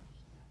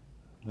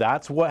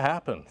 That's what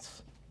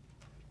happens.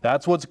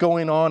 That's what's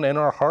going on in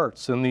our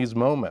hearts in these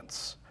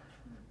moments.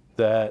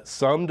 That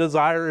some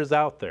desire is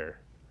out there.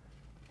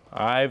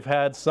 I've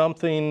had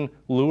something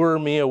lure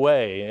me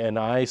away and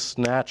I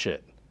snatch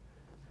it.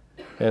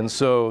 And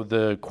so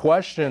the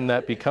question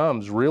that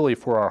becomes really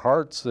for our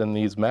hearts in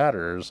these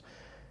matters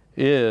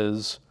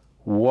is,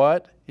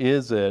 what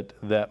is it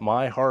that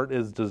my heart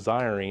is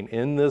desiring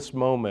in this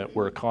moment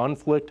where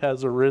conflict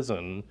has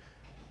arisen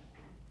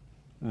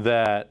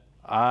that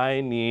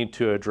I need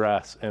to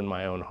address in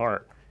my own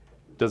heart?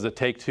 Does it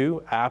take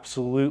two?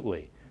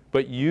 Absolutely.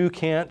 But you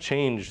can't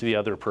change the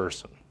other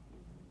person.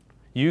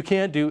 You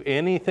can't do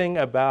anything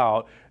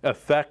about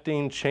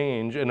affecting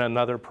change in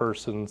another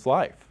person's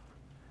life.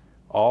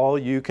 All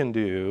you can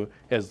do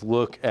is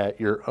look at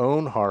your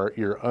own heart,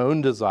 your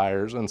own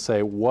desires, and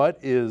say, what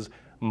is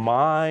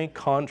my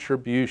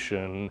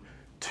contribution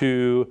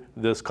to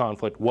this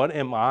conflict? What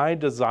am I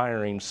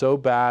desiring so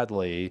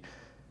badly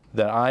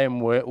that I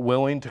am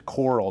willing to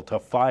quarrel, to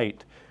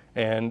fight,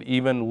 and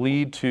even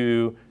lead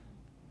to,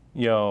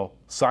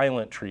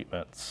 silent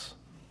treatments,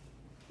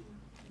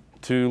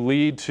 to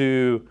lead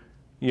to,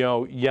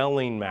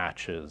 yelling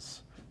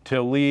matches,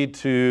 to lead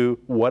to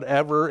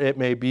whatever it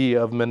may be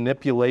of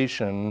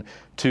manipulation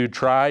to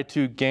try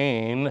to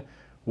gain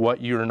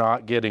what you're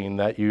not getting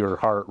that your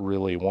heart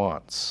really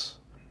wants.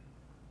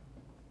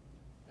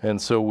 And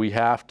so we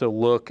have to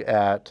look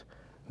at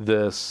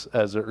this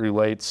as it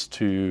relates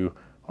to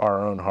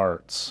our own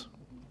hearts.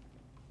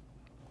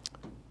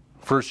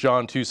 1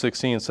 John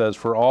 2:16 says,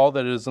 for all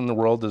that is in the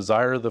world,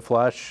 desire of the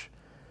flesh,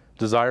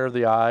 desire of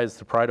the eyes,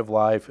 the pride of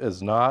life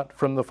is not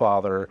from the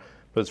Father,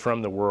 but it's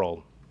from the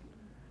world.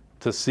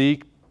 To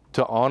seek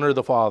to honor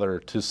the Father,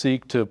 to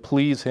seek to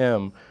please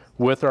Him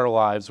with our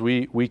lives,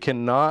 we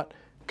cannot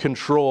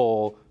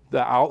control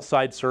the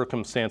outside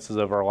circumstances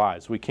of our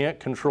lives. We can't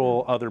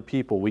control other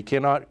people. We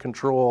cannot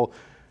control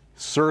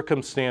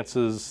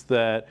circumstances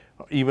that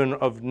even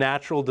of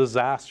natural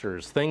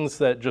disasters, things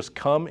that just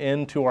come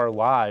into our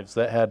lives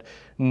that had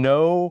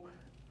no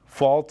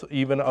fault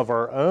even of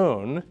our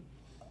own,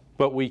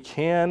 but we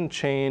can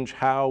change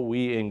how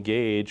we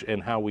engage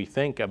and how we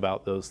think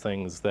about those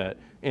things that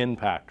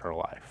impact our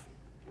life.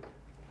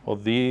 Well,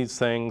 these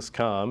things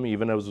come,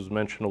 even as was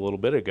mentioned a little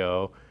bit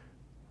ago,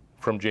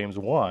 from James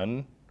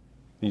 1,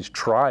 these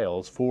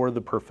trials for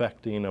the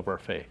perfecting of our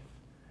faith.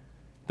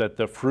 that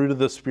the fruit of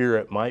the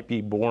Spirit might be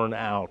borne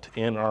out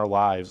in our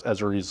lives as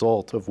a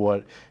result of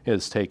what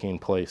is taking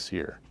place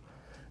here.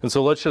 And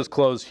so let's just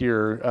close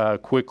here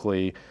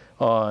quickly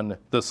on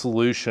the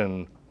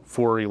solution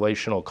for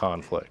relational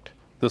conflict.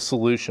 The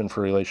solution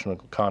for relational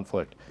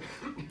conflict.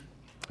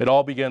 It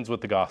all begins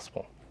with the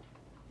gospel.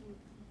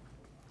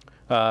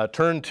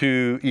 Turn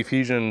to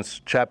Ephesians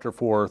chapter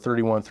 4,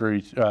 31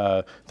 through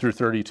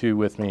 32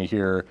 with me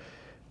here,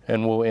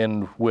 and we'll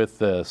end with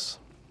this.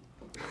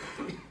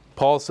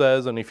 Paul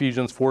says in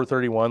Ephesians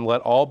 4:31,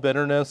 "Let all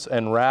bitterness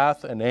and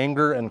wrath and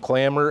anger and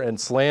clamor and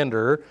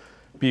slander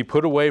be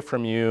put away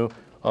from you,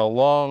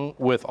 along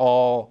with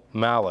all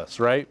malice,"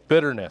 right?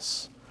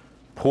 Bitterness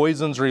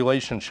poisons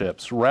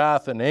relationships.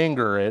 Wrath and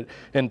anger, it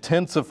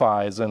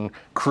intensifies and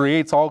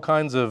creates all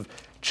kinds of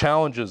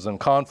challenges and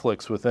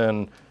conflicts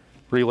within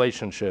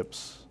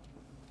relationships.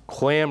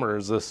 Clamor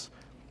is this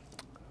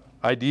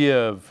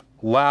idea of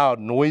loud,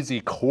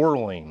 noisy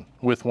quarreling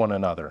with one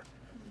another.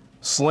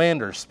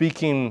 Slander,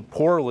 speaking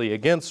poorly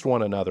against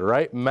one another,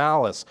 right?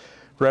 Malice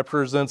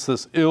represents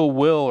this ill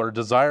will or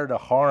desire to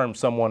harm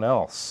someone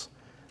else.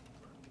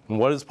 And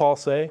what does Paul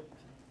say?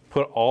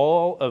 Put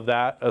all of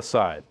that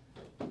aside.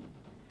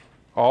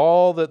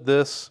 All that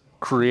this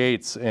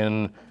creates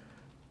in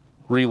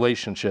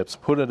relationships,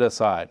 put it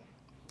aside.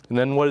 And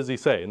then what does he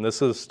say? And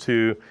this is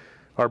to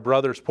our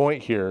brother's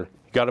point here.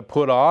 You got to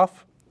put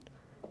off,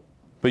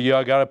 but you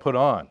got to put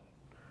on.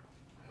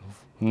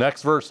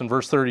 Next verse, in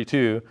verse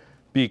 32,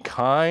 "Be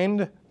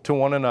kind to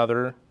one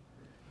another,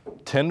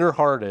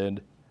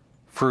 tender-hearted,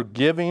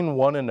 forgiving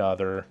one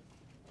another."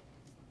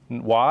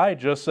 Why?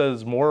 Just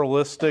as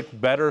moralistic,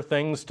 better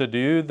things to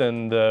do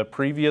than the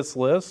previous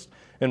list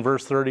in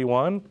verse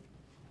 31?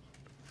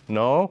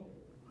 No,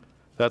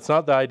 that's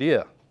not the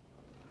idea.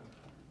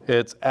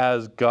 It's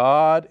as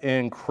God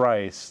in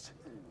Christ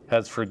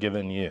has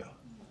forgiven you.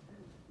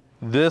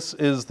 This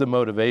is the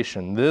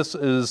motivation. This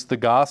is the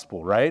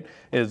gospel, right?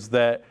 Is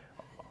that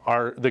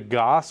the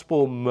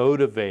gospel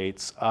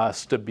motivates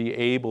us to be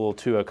able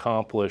to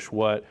accomplish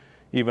what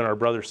even our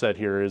brother said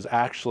here is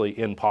actually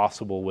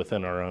impossible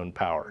within our own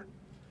power.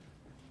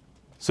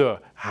 So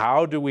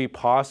how do we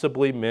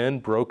possibly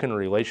mend broken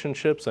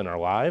relationships in our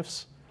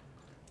lives?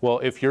 Well,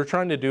 if you're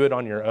trying to do it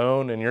on your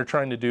own and you're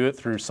trying to do it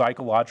through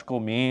psychological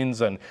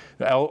means and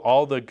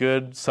all the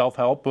good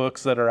self-help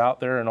books that are out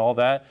there and all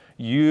that,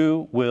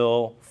 you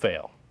will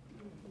fail.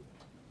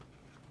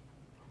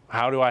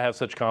 How do I have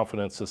such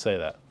confidence to say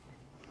that?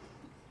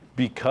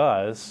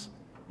 Because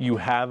you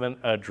haven't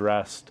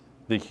addressed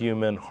the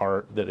human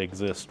heart that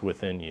exists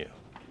within you.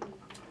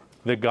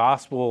 The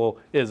gospel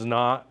is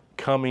not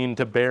coming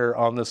to bear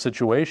on the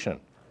situation.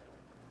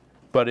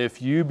 But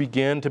if you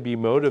begin to be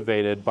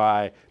motivated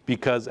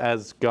because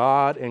as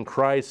God in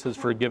Christ has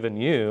forgiven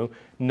you,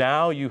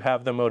 now you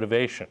have the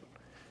motivation.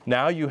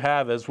 Now you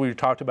have, as we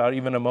talked about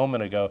even a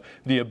moment ago,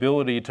 the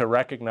ability to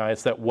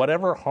recognize that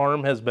whatever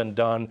harm has been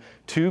done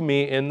to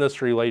me in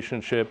this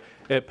relationship,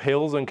 it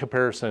pales in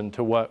comparison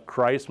to what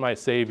Christ, my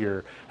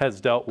Savior,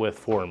 has dealt with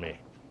for me,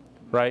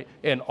 right?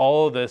 In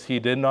all of this, he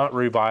did not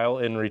revile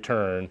in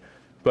return,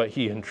 but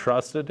he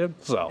entrusted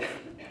himself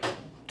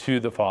to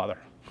the Father.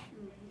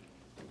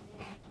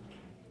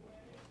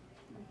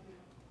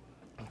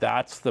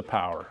 That's the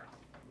power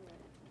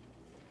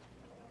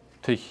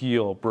to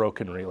heal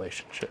broken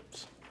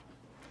relationships.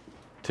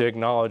 To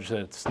acknowledge that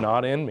it's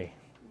not in me.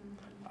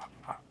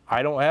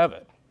 I don't have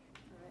it.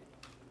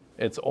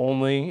 It's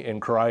only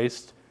in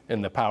Christ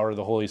and the power of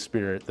the Holy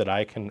Spirit that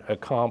I can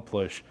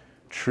accomplish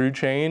true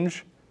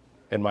change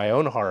in my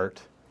own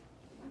heart.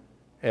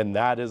 And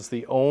that is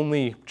the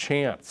only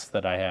chance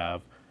that I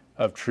have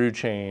of true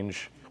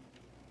change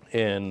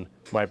in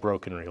my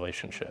broken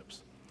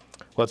relationships.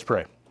 Let's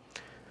pray.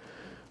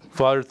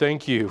 Father,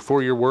 thank you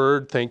for your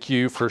word. Thank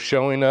you for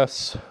showing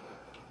us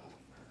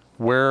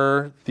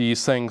where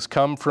these things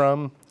come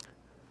from.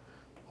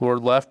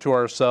 Lord, left to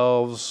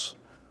ourselves,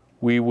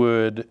 we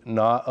would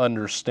not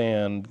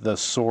understand the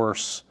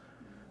source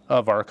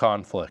of our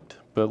conflict.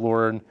 But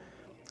Lord,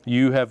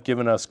 you have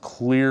given us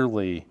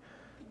clearly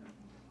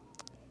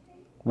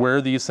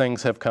where these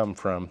things have come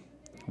from.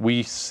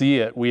 We see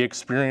it, we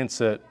experience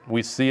it,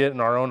 we see it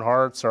in our own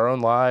hearts, our own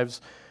lives,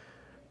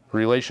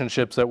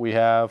 relationships that we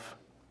have.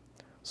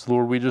 So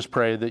Lord, we just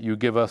pray that you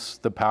give us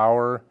the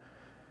power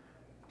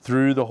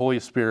through the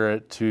Holy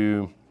Spirit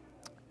to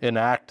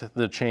enact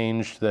the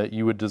change that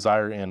you would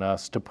desire in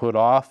us, to put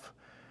off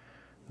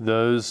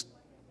those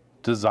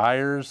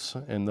desires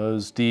and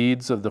those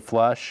deeds of the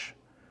flesh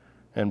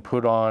and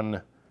put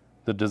on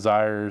the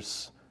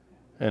desires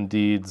and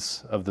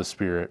deeds of the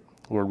Spirit.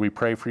 Lord, we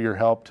pray for your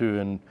help to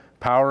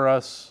empower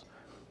us,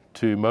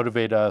 to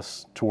motivate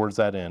us towards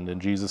that end. In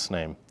Jesus'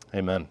 name,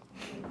 amen.